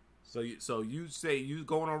 So you say you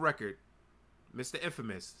going on record, Mr.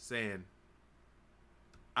 Infamous, saying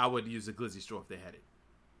I would use a glizzy straw if they had it.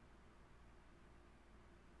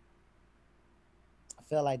 I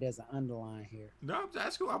feel like there's an underline here. No, I'm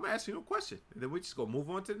asking you a question. And then we just go move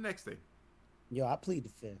on to the next thing. Yo, I plead the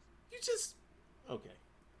fifth. You just okay.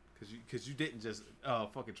 Because you didn't just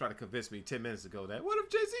fucking try to convince me 10 minutes ago that what if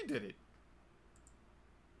Jay-Z did it?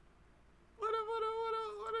 What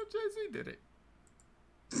if Jay-Z did it?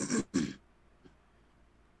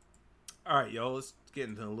 All right, yo, let's get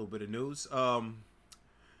into a little bit of news.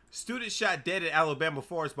 Student shot dead at Alabama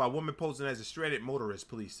forest by woman posing as a stranded motorist,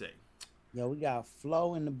 police say. Yo, we got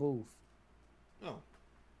Flo in the booth. Oh.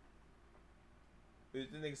 The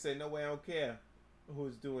nigga say, no way, I don't care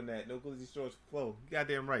who's doing that. No glizzy straws for Flo.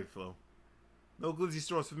 Goddamn right, Flo. No glizzy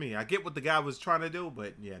straws for me. I get what the guy was trying to do,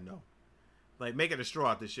 but yeah, no. Like, making a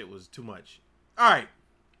straw out this shit was too much. All right.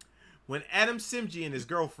 When Adam Simji and his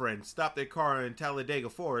girlfriend stopped their car in Talladega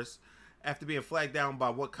Forest after being flagged down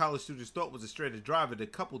by what college students thought was a stranded driver, the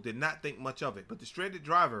couple did not think much of it. But the stranded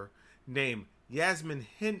driver, named Yasmin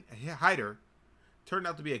Hyder, turned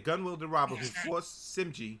out to be a gun-wielding robber who forced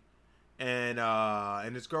Simji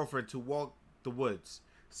and his girlfriend to walk the woods.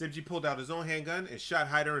 Simji pulled out his own handgun and shot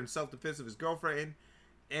Hyder in self-defense of his girlfriend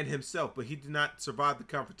and himself, but he did not survive the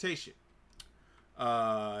confrontation.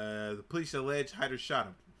 The police allege Hyder shot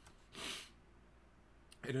him.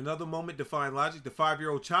 In another moment defying logic, the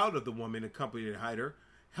 5-year-old child of the woman accompanying Hyder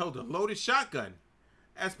held a loaded shotgun.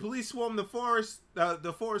 As police swarmed the forest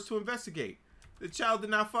to investigate, the child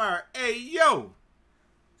did not fire. Hey, yo!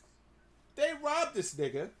 They robbed this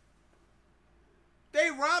nigga.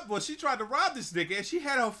 She tried to rob this nigga, and she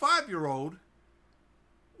had her 5-year-old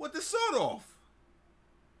with the sword off.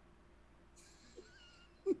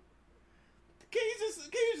 Can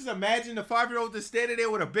you just imagine the 5-year-old just standing there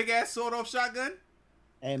with a big ass sword off shotgun?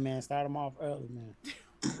 Hey man, start him off early, man.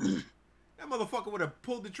 That motherfucker would have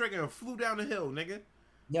pulled the trigger and flew down the hill, nigga.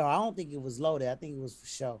 Yo, I don't think it was loaded. I think it was for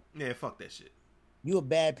show. Yeah, fuck that shit. You a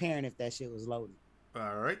bad parent if that shit was loaded.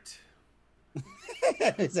 All right.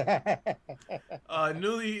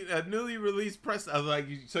 Newly released press. I was like,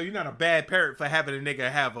 so you're not a bad parent for having a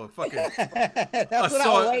nigga have a fucking a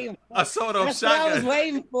sword off shotgun. What I was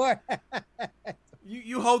waiting for.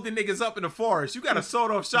 You hold the niggas up in the forest. You got a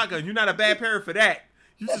sword off shotgun. You're not a bad parent for that.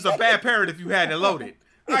 You just a bad parent if you had it loaded.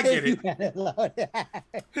 I get it.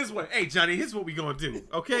 Here's what, hey Johnny, here's what we gonna do,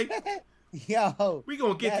 okay? Yo, we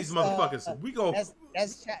gonna get these motherfuckers. We go.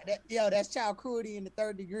 That's child cruelty in the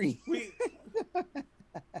 3rd degree.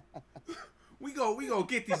 We gonna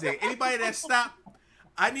get these. Anybody that stop,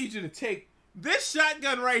 I need you to take this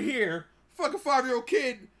shotgun right here. Fucking 5-year-old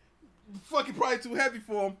kid, fucking probably too heavy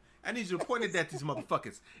for him. I need you to point it at these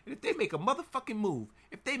motherfuckers. And if they make a motherfucking move,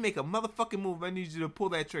 I need you to pull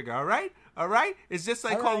that trigger, all right? All right? It's just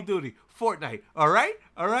like Call of Duty, Fortnite, all right?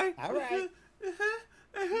 All right? All right.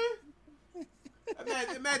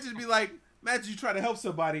 Imagine you try to help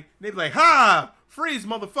somebody, and they be like, ha! Freeze,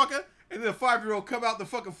 motherfucker! And then a 5-year-old come out the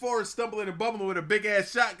fucking forest stumbling and bumbling with a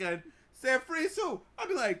big-ass shotgun, saying, freeze who? I'd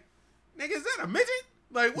be like, nigga, is that a midget?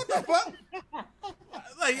 Like, what the fuck?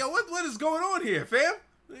 Like, yo, what is going on here, fam?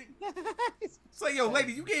 It's like, yo,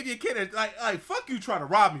 lady, you gave your kid a, fuck you trying to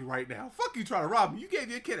rob me right now. Fuck you trying to rob me. You gave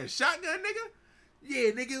your kid a shotgun, nigga?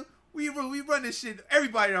 Yeah, nigga, we run this shit.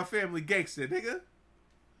 Everybody in our family gangster, nigga.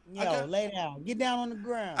 Yo, lay down. Get down on the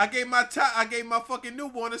ground. I gave my fucking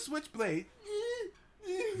newborn a switchblade.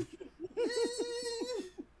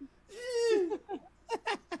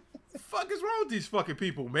 The fuck is wrong with these fucking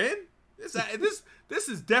people, man? This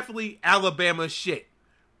is definitely Alabama shit.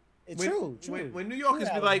 True. When New Yorkers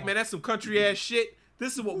be like, man, that's some country ass shit.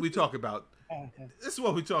 This is what we talk about. All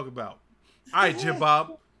right, Jim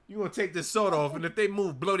Bob, you gonna take this sword off, and if they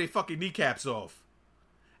move, blow their fucking kneecaps off.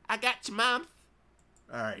 I got you, mom.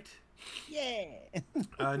 All right. Yeah.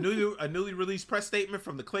 A newly released press statement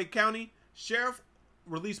from the Clay County Sheriff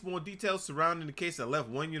released more details surrounding the case that left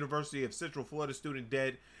one University of Central Florida student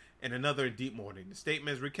dead and another in deep mourning. The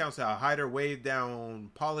statement recounts how Hyder waved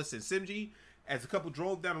down Paulus and Simji as the couple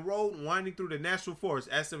drove down the road, winding through the national forest,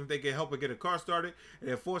 asked them if they could help her get a car started, and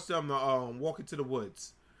then forced them to walk into the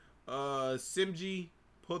woods. Simji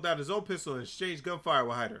pulled out his own pistol and exchanged gunfire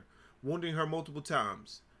with Hyder, wounding her multiple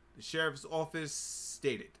times. The sheriff's office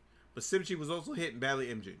stated. But Simji was also hit and badly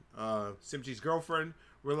injured. Simji's girlfriend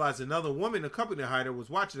realized another woman accompanying Hyder was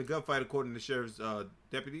watching the gunfight, according to sheriff's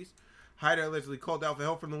deputies. Hyder allegedly called out for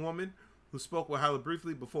help from the woman, who spoke with Hyder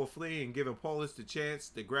briefly before fleeing and giving Paulus the chance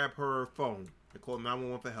to grab her phone. They called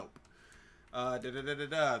 911 for help.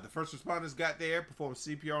 The first responders got there, performed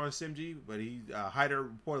CPR on Simji, but Hyder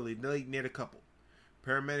reportedly laid near the couple.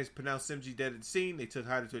 Paramedics pronounced Simji dead at the scene. They took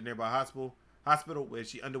Hyder to a nearby hospital where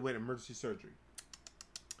she underwent emergency surgery.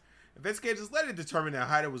 Investigators later determined that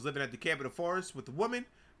Hyder was living at the camp in the forest with the woman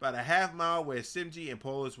about a half mile where Simji and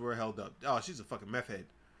Paulus were held up. Oh, she's a fucking meth head.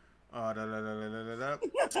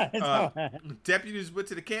 Deputies went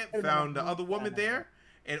to the camp, found the other woman there,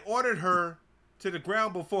 and ordered her to the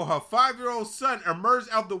ground before her 5-year-old son emerged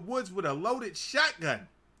out the woods with a loaded shotgun.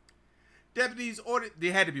 Deputies ordered,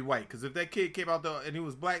 they had to be white, because if that kid came out there and he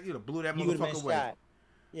was black, you'd have blew that motherfucker away. Shot.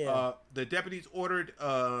 Yeah. The deputies ordered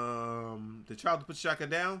the child to put the shotgun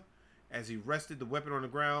down as he rested the weapon on the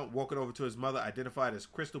ground, walking over to his mother, identified as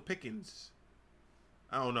Crystal Pickens.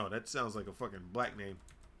 I don't know. That sounds like a fucking black name.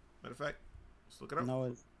 Matter of fact, let's look it up.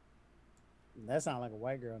 No, that sounds like a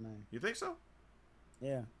white girl name. You think so?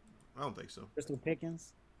 Yeah. I don't think so. Crystal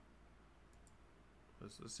Pickens.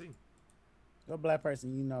 Let's see. What black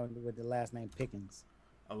person you know with the last name Pickens?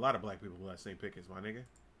 A lot of black people with the last name Pickens, my nigga.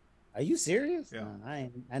 Are you serious? Yeah. No,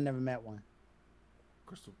 I never met one.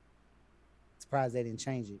 Crystal. Surprised they didn't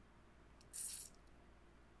change it.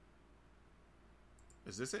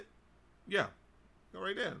 Is this it? Yeah. Go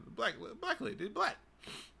right there. Black lady. They're black.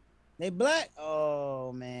 They black?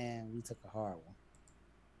 Oh, man. We took a hard one.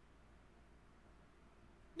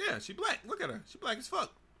 Yeah, she black. Look at her. She black as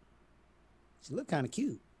fuck. She look kind of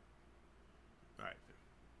cute. All right.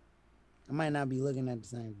 I might not be looking at the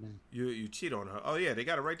same thing. You cheat on her. Oh, yeah. They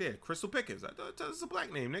got it right there. Crystal Pickens. I thought it was a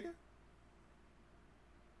black name, nigga.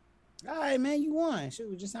 All right, man. You won.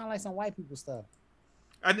 Shoot, it just sound like some white people stuff.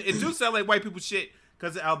 And it do sound like white people shit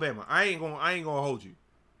because of Alabama. I ain't gonna hold you.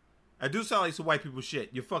 I do sound like some white people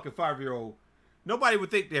shit. Your fucking 5-year-old. Nobody would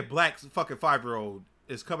think their black fucking 5-year-old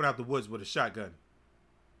is coming out the woods with a shotgun.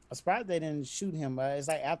 I'm surprised they didn't shoot him. But it's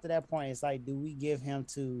like after that point, it's like, do we give him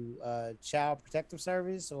to Child Protective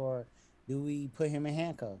Service or do we put him in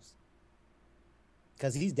handcuffs?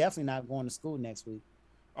 Because he's definitely not going to school next week.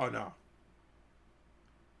 Oh no.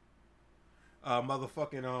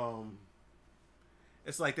 Motherfucking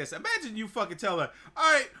it's like this. Imagine you fucking tell her,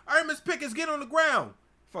 all right, Miss Pickens, get on the ground.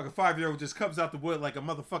 Fucking 5-year-old just comes out the wood like a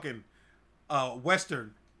motherfucking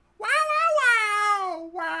Western. Wow, wow,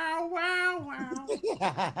 wow, wow, wow,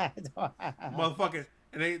 wow. Motherfucking,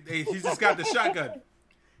 and he just got the shotgun.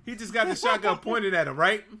 He just got the shotgun pointed at him,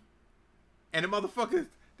 right? And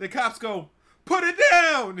the cops go, put it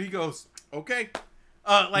down. And he goes, okay.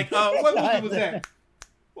 What movie was that?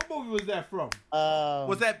 What movie was that from?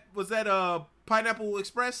 Was that Pineapple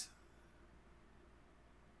Express?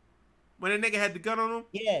 When a nigga had the gun on him?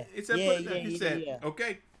 Yeah. He said, put it down. He said,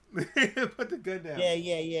 okay. Put the gun down.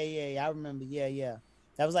 Yeah. I remember. Yeah.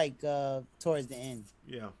 That was like towards the end.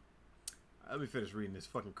 Yeah. Let me finish reading this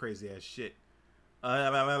fucking crazy ass shit.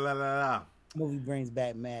 Movie brings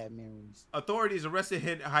back mad memories. Authorities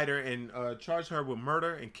arrested Hyder and charged her with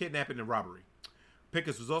murder and kidnapping and robbery.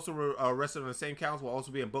 Pickens was also arrested on the same counts while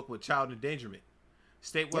also being booked with child endangerment.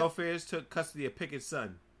 State welfares took custody of Pickens'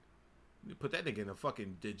 son. Put that nigga in a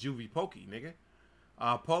fucking juvie pokey, nigga.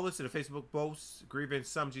 Paulus in a Facebook post grieving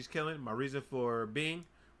Simji's killing, my reason for being,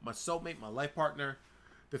 my soulmate, my life partner,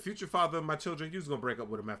 the future father of my children. You was gonna break up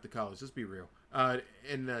with him after college. Let's be real. And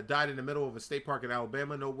died in the middle of a state park in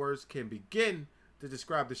Alabama. No words can begin to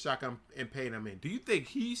describe the shock and pain I'm in. Do you think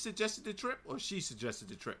he suggested the trip or she suggested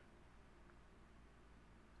the trip?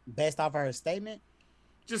 Based off of her statement?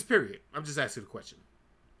 Just period. I'm just asking the question.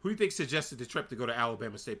 Who do you think suggested the trip to go to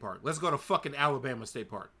Alabama State Park? Let's go to fucking Alabama State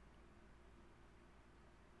Park.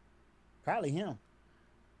 Probably him.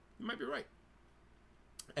 You might be right.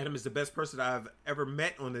 Adam is the best person I've ever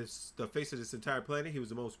met on the face of this entire planet. He was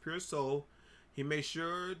the most pure soul. He made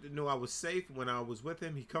sure to know I was safe when I was with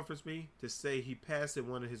him. He comforts me to say he passed in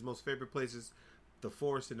one of his most favorite places, the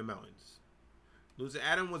forest and the mountains. Losing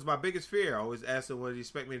Adam was my biggest fear. I always asked him what did he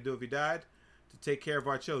expect me to do if he died. To take care of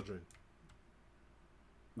our children.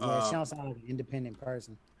 Yeah, she don't sound like an independent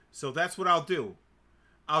person. So that's what I'll do.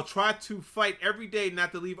 I'll try to fight every day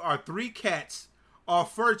not to leave our 3 cats, our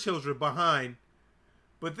fur children behind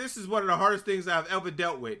but this is one of the hardest things I've ever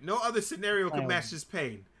dealt with. No other scenario can match this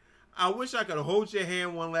pain. I wish I could hold your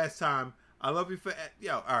hand one last time. I love you for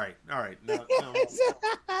yo. All right. No, listen.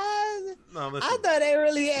 I thought they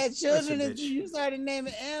really had children until you started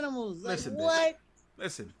naming animals. Like, listen, what?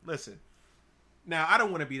 Bitch. Listen. Now I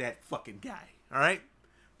don't want to be that fucking guy. All right,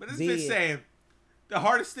 but this bitch saying the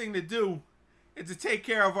hardest thing to do is to take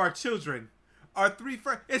care of our children. Our 3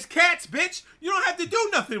 friends. It's cats, bitch. You don't have to do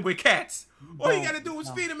nothing with cats. All you gotta do is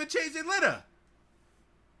feed them and change their litter.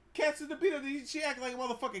 Cats is the beat of the. She acting like a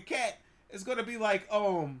motherfucking cat. It's gonna be like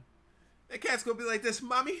the cat's gonna be like this,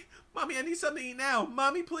 mommy, I need something to eat now.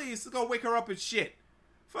 Mommy, please. Go wake her up and shit.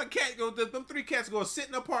 Fuck cat, them 3 cats gonna sit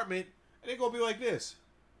in the apartment and they gonna be like this.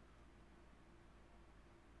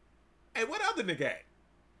 Hey, what other nigga at?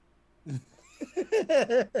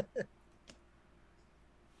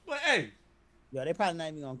 But hey. Yo, they probably not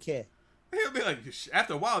even gonna care. He'll be like,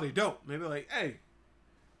 after a while they don't. They be like, hey,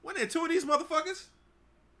 wasn't there 2 of these motherfuckers?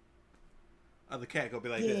 Other cat gonna be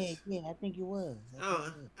like this. Yeah, I think it was.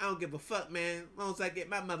 I don't give a fuck, man. As long as I get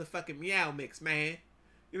my motherfucking meow mix, man.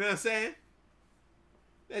 You know what I'm saying?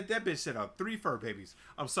 That bitch set up 3 fur babies.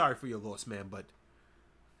 I'm sorry for your loss, man, but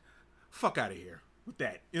fuck out of here with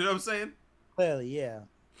that. You know what I'm saying? Clearly, yeah.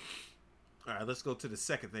 All right, let's go to the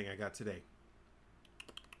second thing I got today.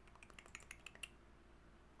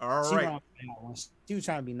 All right. She was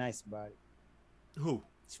trying to be nice about it. Who?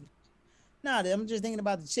 I'm just thinking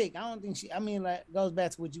about the chick. I don't think she. I mean, like, goes back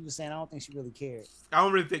to what you were saying. I don't think she really cared. I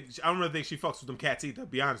don't really think she fucks with them cats either. To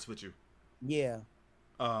be honest with you. Yeah.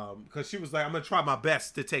 Because she was like, I'm gonna try my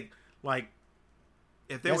best to take like.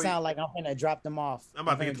 If they sound like I'm gonna drop them off. I'm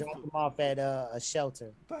gonna drop them off at a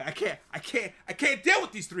shelter. But I can't deal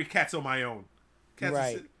with these 3 cats on my own.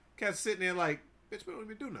 Cats are sitting there like, bitch, we don't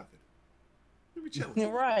even do nothing. We be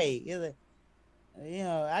chilling. Right. Like,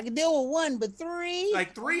 I can deal with 1, but 3.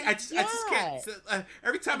 Like 3, I just can't.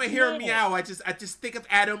 Every time I hear a meow, I just think of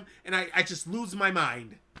Adam, and I just lose my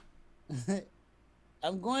mind.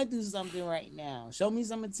 I'm going through something right now. Show me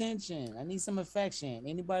some attention. I need some affection.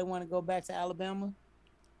 Anybody want to go back to Alabama?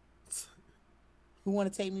 Who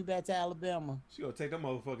want to take me back to Alabama? She gonna take them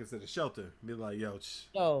motherfuckers to the shelter. Be like,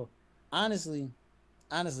 yo, honestly,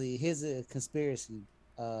 here's a conspiracy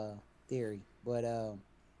theory, but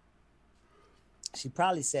she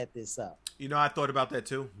probably set this up. I thought about that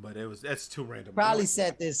too, but that's too random. Probably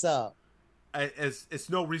set this up. It's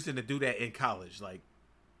no reason to do that in college. Like,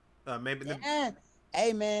 maybe.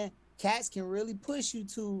 Hey man, cats can really push you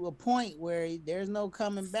to a point where there's no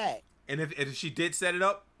coming back. And if she did set it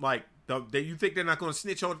up, like, you think they're not going to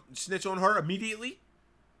snitch on her immediately?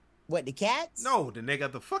 What, the cats? No, the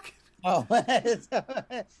nigga, the fucking. Oh, the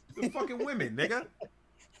fucking women, nigga.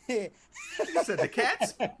 You said the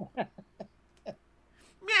cats.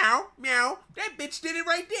 Meow, meow. That bitch did it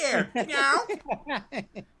right there. Meow.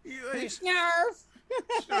 Snarf.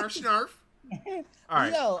 Snarf, snarf. All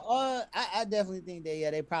right. I definitely think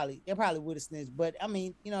that they probably would have snitched, but I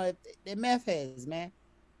mean, if they're meth heads, man.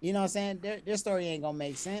 You know what I'm saying? Their story ain't gonna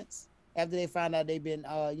make sense after they find out they've been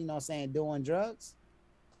doing drugs.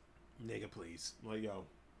 Nigga, please. Like,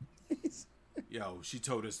 yo, she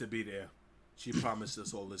told us to be there. She promised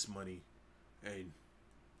us all this money. And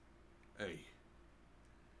hey.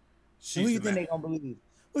 Who you think they gonna believe?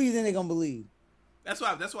 Who you think they gonna believe? That's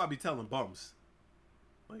why I be telling bums.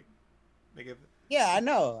 Like, nigga. Yeah, I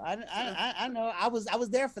know. I know. I was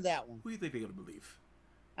there for that one. Who do you think they're gonna believe?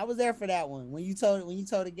 I was there for that one. When you told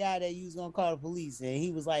the guy that you was gonna call the police and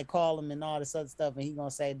he was like, call him and all this other stuff, and he gonna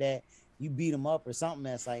say that you beat him up or something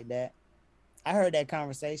else like that. I heard that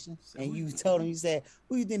conversation, and you told him, you said,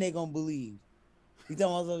 who you think they gonna believe? You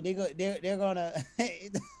told them they're gonna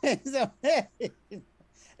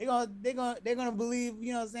they're gonna believe,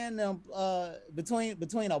 you know what I'm saying, them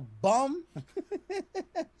between a bum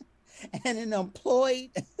and an employed.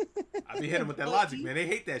 I be hitting them with that logic, man. They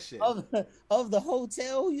hate that shit. Of the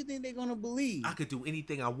hotel, who you think they're gonna believe? I could do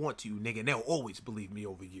anything I want to you, nigga, and they'll always believe me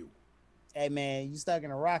over you. Hey man, you stuck in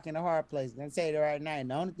a rock and a hard place. I'm gonna tell you that right now. And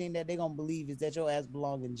the only thing that they're gonna believe is that your ass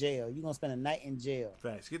belong in jail. You're gonna spend a night in jail.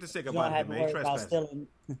 Facts. Get this nigga up out of here, man. He trespassing.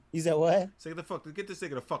 You said what? Get this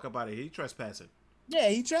nigga the fuck up out of here. He trespassing. Yeah,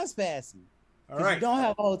 he trespassing. All right. You don't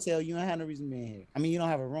have a hotel, you don't have no reason being here. I mean, you don't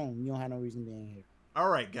have a room, you don't have no reason being here. All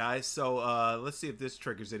right, guys. So let's see if this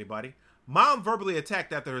triggers anybody. Mom verbally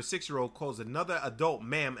attacked after her 6-year-old calls another adult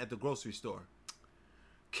ma'am at the grocery store.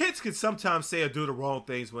 Kids can sometimes say or do the wrong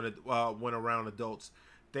things when around adults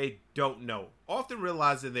they don't know, often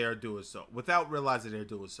realizing they are doing so, without realizing they're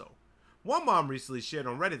doing so. One mom recently shared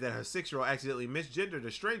on Reddit that her 6-year-old accidentally misgendered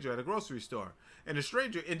a stranger at a grocery store, and the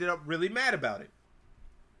stranger ended up really mad about it.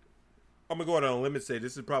 I'm gonna go out on a limb and say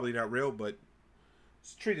this is probably not real, but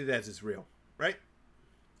it's treated as it's real, right?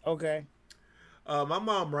 Okay. My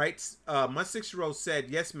mom writes, my 6-year-old said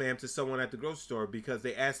yes, ma'am, to someone at the grocery store because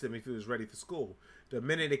they asked him if he was ready for school. The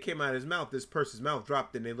minute it came out of his mouth, this person's mouth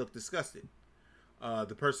dropped and they looked disgusted.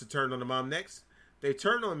 The person turned on the mom next. They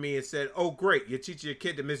turned on me and said, oh, great, you're teaching your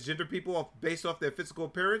kid to misgender people based off their physical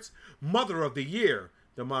appearance? Mother of the year,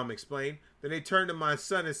 the mom explained. Then they turned to my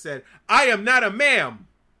son and said, I am not a ma'am.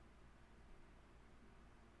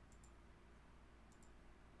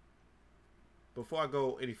 Before I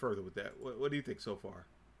go any further with that, what do you think so far?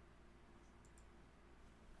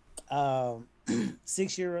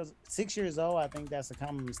 6 years old, I think that's a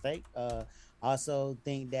common mistake. Also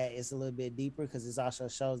think that it's a little bit deeper because it also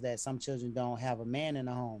shows that some children don't have a man in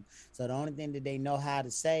the home. So the only thing that they know how to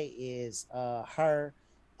say is her,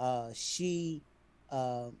 she,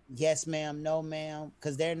 yes ma'am, no ma'am,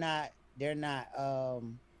 because they're not they're not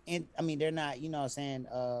you know what I'm saying,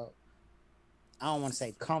 I don't want to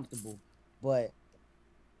say comfortable, but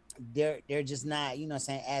they're just not, you know what I'm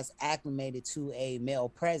saying, as acclimated to a male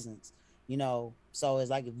presence, you know. So it's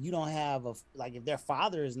like if you don't have if their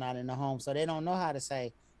father is not in the home, so they don't know how to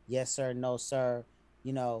say yes sir, no sir,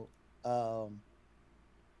 you know,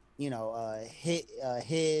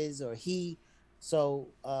 his or he. So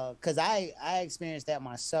because I experienced that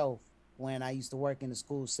myself when I used to work in the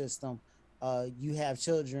school system. You have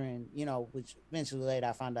children, you know, which eventually later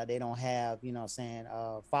I found out they don't have, you know what I'm saying,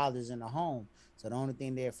 fathers in the home. So the only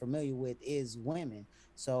thing they're familiar with is women.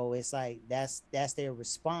 So it's like that's their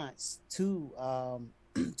response to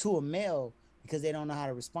to a male, because they don't know how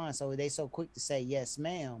to respond. So they so quick to say yes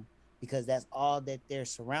ma'am because that's all that they're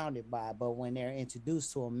surrounded by. But when they're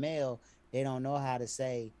introduced to a male, they don't know how to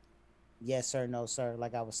say yes sir, no sir,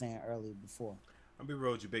 like I was saying earlier before. I'll be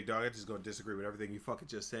real with you, big dog. I'm just going to disagree with everything you fucking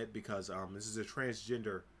just said because this is a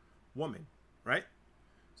transgender woman, right?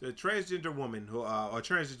 So a transgender woman who, or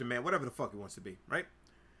transgender man, whatever the fuck he wants to be, right?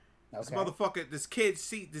 Okay. This motherfucker, this kid,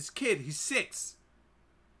 he's 6.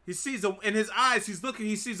 He sees in his eyes,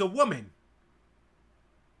 he sees a woman.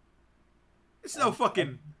 It's no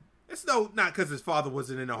fucking, not because his father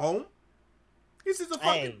wasn't in the home. He sees a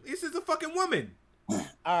fucking woman.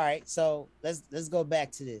 All right, so let's go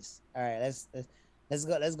back to this. All right,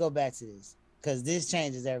 let's go back to this because this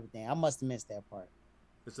changes everything. I must have missed that part.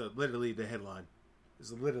 It's literally the headline.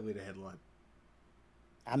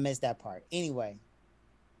 I missed that part. Anyway,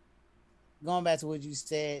 going back to what you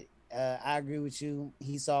said, I agree with you.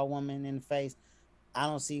 He saw a woman in the face. I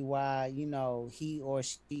don't see why, you know, he or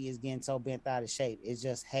she is getting so bent out of shape. It's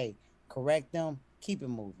just, hey, correct them, keep it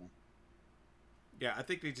moving. Yeah, I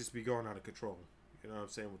think they just be going out of control. You know what I'm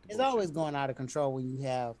saying? With the it's always going out of control when you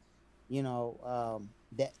have, you know,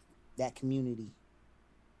 that community.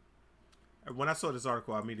 When I saw this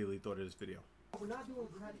article, I immediately thought of this video. We're not doing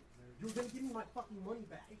credit. You're gonna give me my fucking money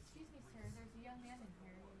back. Excuse me, sir. There's a young man in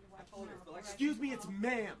here. Excuse me, it's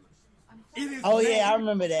ma'am. It is. Oh ma'am. Yeah, I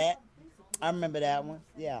remember that one.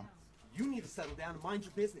 Yeah. You need to settle down and mind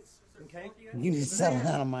your business, okay? You need to settle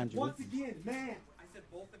down and mind your business. Once again, ma'am. I said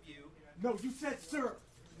both of you. No, you said sir.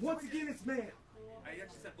 Once again, it's ma'am. I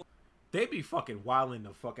actually said both. They be fucking wilding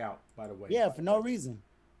the fuck out, by the way. Yeah, for no reason.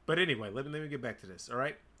 But anyway, let me get back to this. All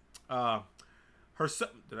right. Her son.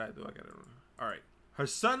 I got it wrong? All right. Her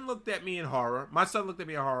son looked at me in horror. My son looked at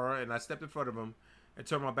me in horror, and I stepped in front of him and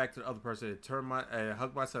turned my back to the other person and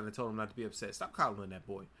hugged my son and told him not to be upset. Stop coddling that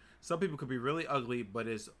boy. Some people could be really ugly, but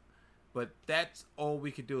that's all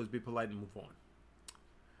we can do is be polite and move on.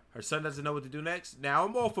 Her son doesn't know what to do next. Now,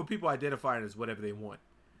 I'm all for people identifying as whatever they want.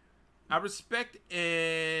 I respect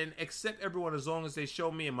and accept everyone as long as they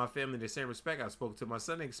show me and my family the same respect. I spoke to my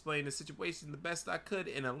son and explained the situation the best I could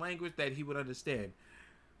in a language that he would understand.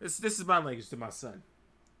 This is my language to my son.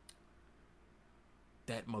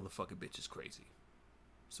 That motherfucking bitch is crazy.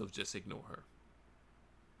 So just ignore her.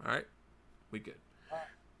 All right? We good.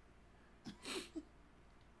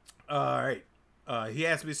 All right. He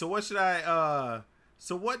asked me, so what do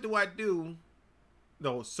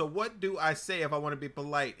I say if I want to be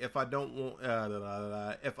polite if I don't want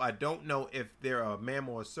if I don't know if they're a ma'am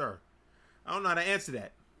or a sir? I don't know how to answer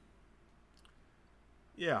that.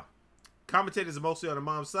 Yeah. Commentators are mostly on the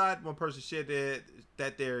mom's side. One person shared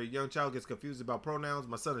that their young child gets confused about pronouns.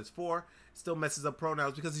 My son is 4, still messes up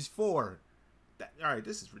pronouns because he's 4. All right,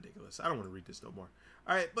 this is ridiculous. I don't want to read this no more.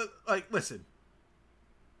 All right, but listen.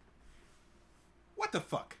 What the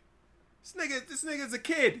fuck? This nigga's a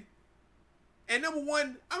kid. And number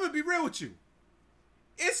one, I'm gonna be real with you.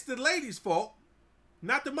 It's the lady's fault,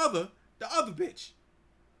 not the mother, the other bitch.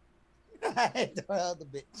 The other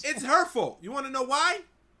bitch. It's her fault. You want to know why?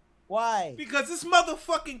 Why? Because this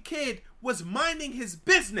motherfucking kid was minding his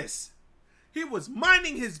business. He was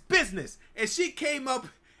minding his business. And she came up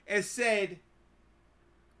and said,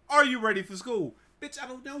 "Are you ready for school?" Bitch, I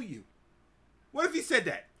don't know you. What if he said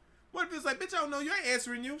that? What if it's like, bitch, I don't know you. I ain't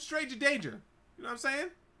answering you. Stranger danger. You know what I'm saying?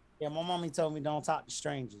 Yeah, my mommy told me don't talk to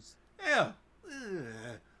strangers. Yeah.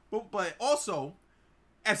 But also,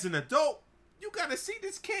 as an adult, you gotta see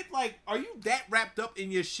this kid. Like, are you that wrapped up in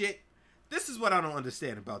your shit? This is what I don't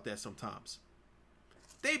understand about that sometimes.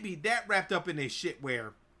 They be that wrapped up in their shit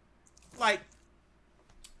where, like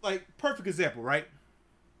perfect example, right?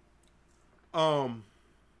 Niggas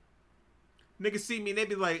see me and they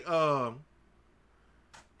be like,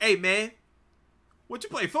 "Hey man, what, you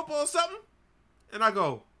play football or something?" And I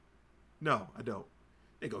go, "No, I don't."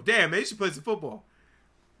 They go, "Damn man, you should play some football."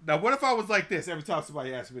 Now what if I was like this every time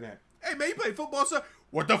somebody asked me that? "Hey man, you play football, sir?"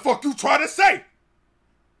 "What the fuck you trying to say?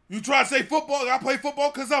 You trying to say football? I play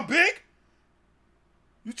football because I'm big?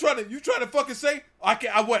 You trying to fucking say I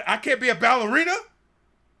can't be a ballerina?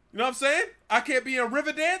 You know what I'm saying? I can't be in a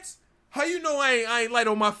river dance? How you know I ain't light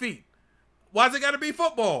on my feet? Why's it gotta be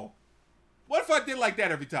football? What if I did like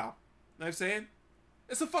that every time? You know what I'm saying?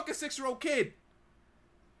 It's a fucking 6-year-old kid.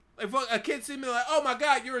 Like, a kid see me like, "Oh my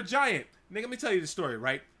God, you're a giant." Nigga, let me tell you the story,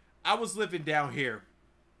 right? I was living down here.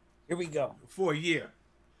 Here we go. For a year.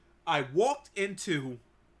 I walked into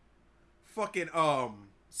fucking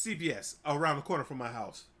CVS around the corner from my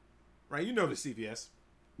house. Right? You know the CVS.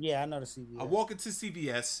 Yeah, I know the CVS. I walk into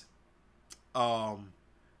CVS. I'm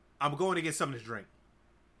going to get something to drink.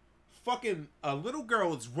 Fucking a little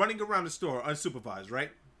girl is running around the store unsupervised,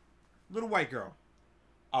 right? Little white girl.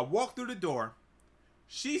 I walk through the door.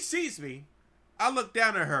 She sees me. I look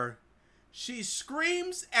down at her. She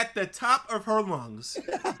screams at the top of her lungs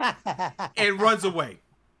and runs away.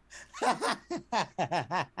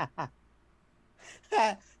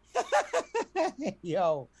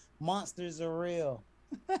 Yo, monsters are real.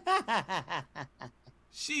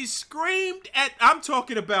 She screamed at, I'm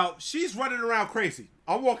talking about, she's running around crazy.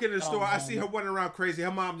 I'm walking in the store. I see her running around crazy.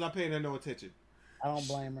 Her mom's not paying her no attention. I don't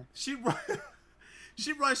blame her. She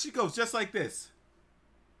runs, she goes just like this.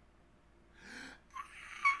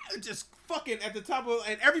 Just fucking at the top of,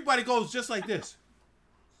 and everybody goes just like this.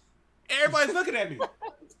 Everybody's looking at me.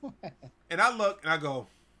 And I look and I go,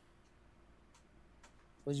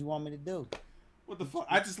 "What you want me to do?" What the fuck?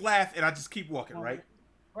 I just laugh and I just keep walking, right?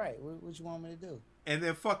 Right. What you want me to do? And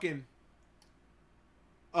then fucking,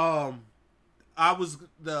 somebody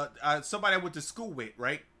I went to school with,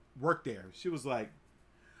 right? Worked there. She was like,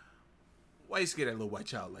 "Why you scared of that little white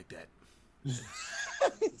child like that?"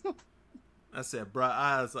 I said, "Bruh,"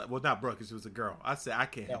 I was like, well, not bruh, because she was a girl. I said, I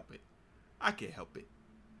can't help it. I can't help it.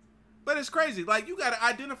 But it's crazy. Like, you got to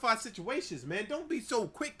identify situations, man. Don't be so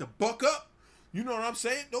quick to buck up. You know what I'm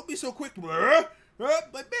saying? Don't be so quick to,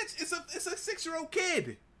 but bitch, it's a 6-year-old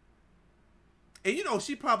kid. And you know,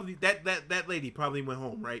 she probably, that lady probably went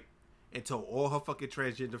home, right? And told all her fucking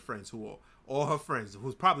transgender friends, all her friends,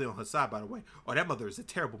 who's probably on her side, by the way, "Oh, that mother is a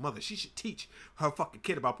terrible mother. She should teach her fucking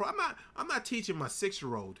kid about I'm not teaching my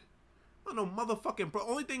 6-year-old. I don't know motherfucking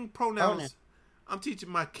only thing pronouns I'm teaching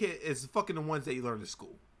my kid is fucking the ones that you learn in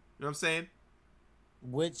school. You know what I'm saying?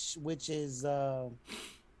 Which is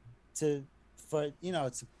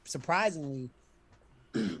surprisingly,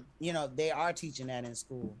 you know, they are teaching that in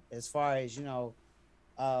school as far as, you know,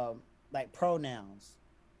 like pronouns.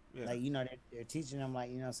 Yeah. Like, you know, they're teaching them,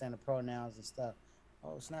 like, you know, saying the pronouns and stuff.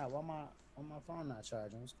 Oh snap! Why my phone not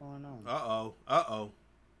charging? What's going on? Uh oh.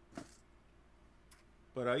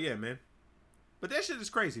 But yeah, man. But that shit is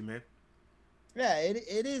crazy, man. Yeah,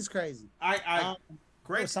 it is crazy.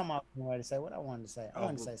 Great. Something I wanted to say. What I wanted to say. I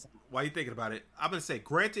wanted to say something. While you thinking about it, I'm gonna say,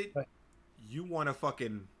 granted, you want to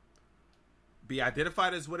fucking be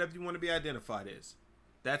identified as whatever you want to be identified as.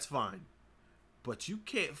 That's fine. But you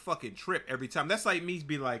can't fucking trip every time. That's like me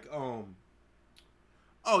be like, oh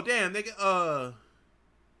damn, nigga,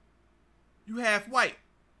 you half white.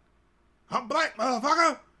 I'm black,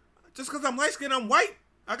 motherfucker. Just because I'm light skinned, I'm white.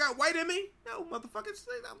 I got white in me? No, motherfuckers,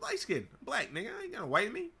 I'm light skinned. I'm black, nigga. I ain't got no white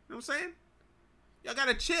in me. You know what I'm saying? Y'all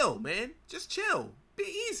gotta chill, man. Just chill. Be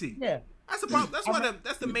easy. Yeah. That's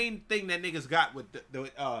that's the main thing that niggas got with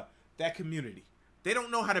that community. They don't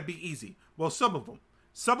know how to be easy. Well, some of them.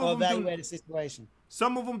 Some of them evaluate the situation.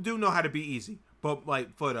 Some of them do know how to be easy, but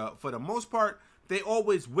like for the most part, they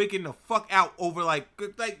always wigging the fuck out over like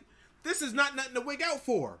this is not nothing to wig out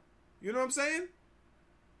for. You know what I'm saying?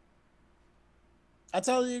 I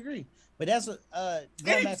totally agree, but that's what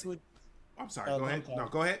going back to what. I'm sorry. Go ahead. No,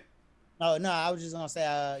 go ahead. No, I was just gonna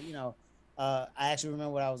say, you know, I actually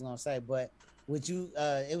remember what I was gonna say, but what you,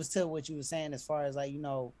 it was to what you were saying as far as like, you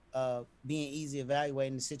know, being easy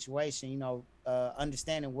evaluating the situation,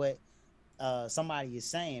 understanding what somebody is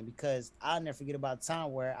saying, because I'll never forget about the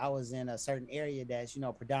time where I was in a certain area that's,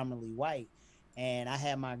 predominantly white, and I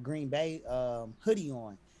had my Green Bay hoodie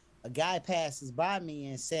on. A guy passes by me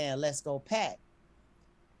and saying, "Let's go Pack."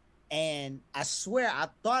 And I swear, I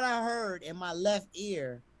thought I heard in my left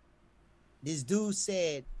ear, this dude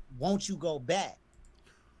said, "Won't you go back?"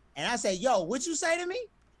 And I said, "Yo, what you say to me?"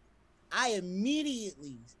 I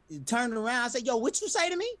immediately turned around. I said, "Yo, what you say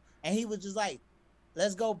to me?" And he was just like,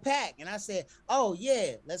 "Let's go Pack." And I said, "Oh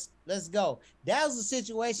yeah, let's go." That was a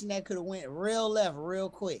situation that could have went real left real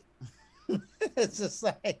quick. It's just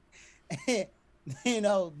like,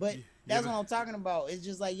 but that's what I'm talking about. It's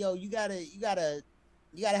just like, yo, you gotta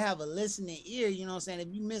have a listening ear. You know what I'm saying? If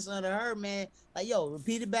you misunderstood, man, like, yo,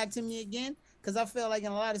 repeat it back to me again. Because I feel like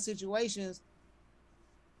in a lot of situations,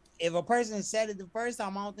 if a person said it the first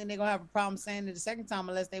time, I don't think they're gonna have a problem saying it the second time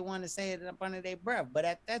unless they want to say it up under their breath. But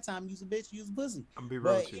at that time, use a bitch, use a pussy. I'm gonna be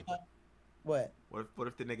real with you. What? What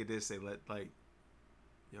if the nigga did say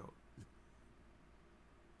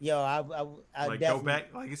Yo, I like definitely go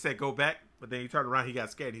back, like he said go back, but then he turned around, he got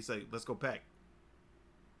scared. He said, "Let's go Pack."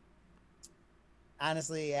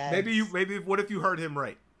 Honestly, maybe what if you heard him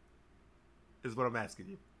right? Is what I'm asking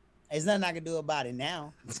you. There's nothing I can do about it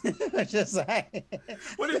now. Just like,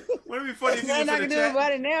 what if it be funny? There's nothing I can do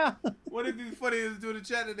about it now. What if it be funny if do the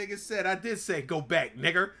chat the nigga said, "I did say go back,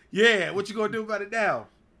 nigger." Yeah, what you gonna do about it now?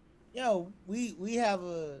 Yo, we have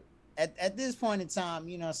at this point in time,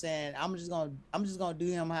 you know what I'm saying, I'm just gonna do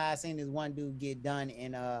him how I seen this one dude get done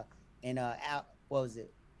in what was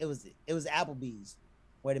it? It was Applebee's,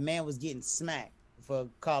 where the man was getting smacked for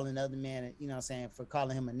calling the other man, you know what I'm saying, for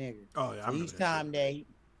calling him a nigger. Oh yeah. So each time that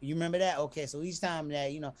you remember that? Okay, so each time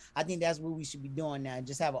that, I think that's what we should be doing now.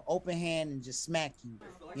 Just have an open hand and just smack you.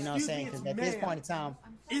 You know what I'm saying? Because at this point in time,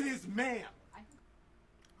 it is ma'am.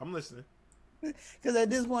 I'm listening. Because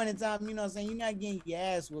at this point in time, you know what I'm saying, you're not getting your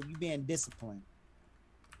ass whooped, you're being disciplined.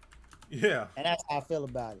 Yeah. And that's how I feel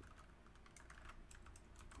about it.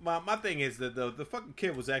 My thing is that the fucking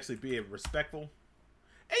kid was actually being respectful.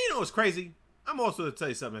 And you know what's crazy? I'm also to tell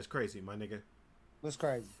you something that's crazy, my nigga. What's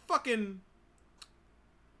crazy? Fucking,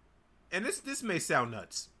 and this may sound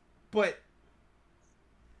nuts, but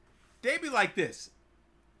they be like this.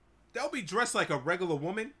 They'll be dressed like a regular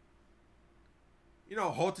woman. You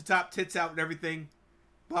know, halter top, tits out and everything.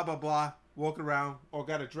 Blah, blah, blah. Walking around or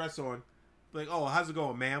got a dress on. Like, "Oh, how's it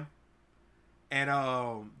going, ma'am?" And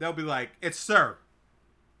they'll be like, "It's sir."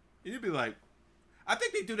 And you'll be like, I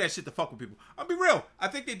think they do that shit to fuck with people. I'll be real. I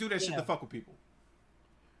think they do that shit to fuck with people.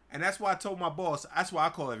 And that's why I told my boss, that's why I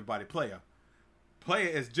call everybody player. Player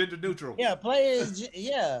is gender neutral. Yeah, player is,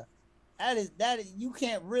 yeah. That is, you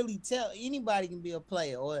can't really tell. Anybody can be a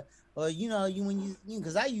player. Or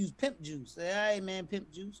because I use pimp juice. Say, "Hey, man, pimp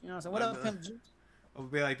juice." You know what I'm saying? What up, pimp juice? I'll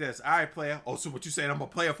be like this. "All right, player." "Oh, so what you saying? I'm a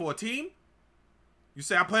player for a team? You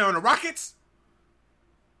say I'm playing on the Rockets?"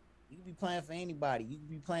 You can be playing for anybody. You can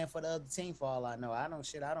be playing for the other team for all I know. I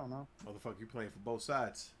don't know. Motherfucker, you playing for both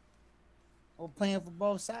sides. We're playing for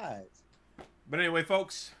both sides. But anyway,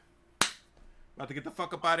 folks, about to get the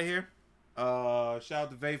fuck up out of here. Shout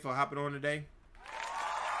out to Vay for hopping on today.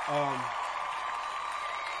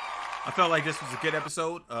 I felt like this was a good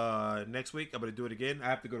episode. Next week I'm gonna do it again. I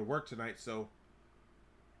have to go to work tonight, so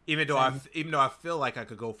even though I feel like I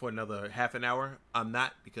could go for another half an hour, I'm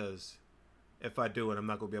not, because if I do it, I'm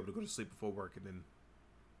not gonna be able to go to sleep before work, and then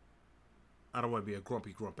I don't want to be a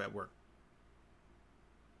grumpy grump at work.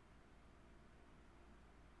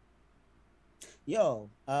 Yo,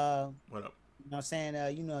 what up? You know what I'm saying?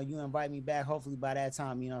 You invite me back. Hopefully by that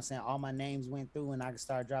time, you know what I'm saying, all my names went through and I can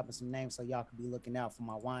start dropping some names so y'all can be looking out for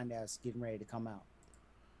my wine that's getting ready to come out.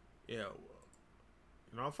 Yeah,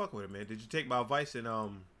 I'm fucking with it, man. Did you take my advice? And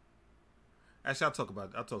actually, I'll talk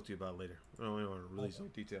to you about it later. We don't want to release any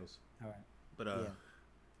details. All right. But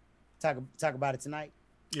talk about it tonight.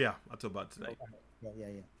 Yeah, I'll talk about it tonight. Yeah.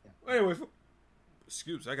 Anyway,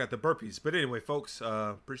 I got the burpees. But anyway, folks,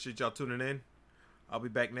 appreciate y'all tuning in. I'll be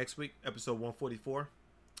back next week, episode 144.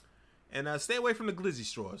 And stay away from the glizzy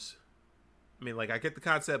straws. I mean, like, I get the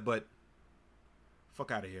concept, but fuck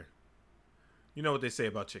out of here. You know what they say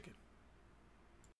about chicken.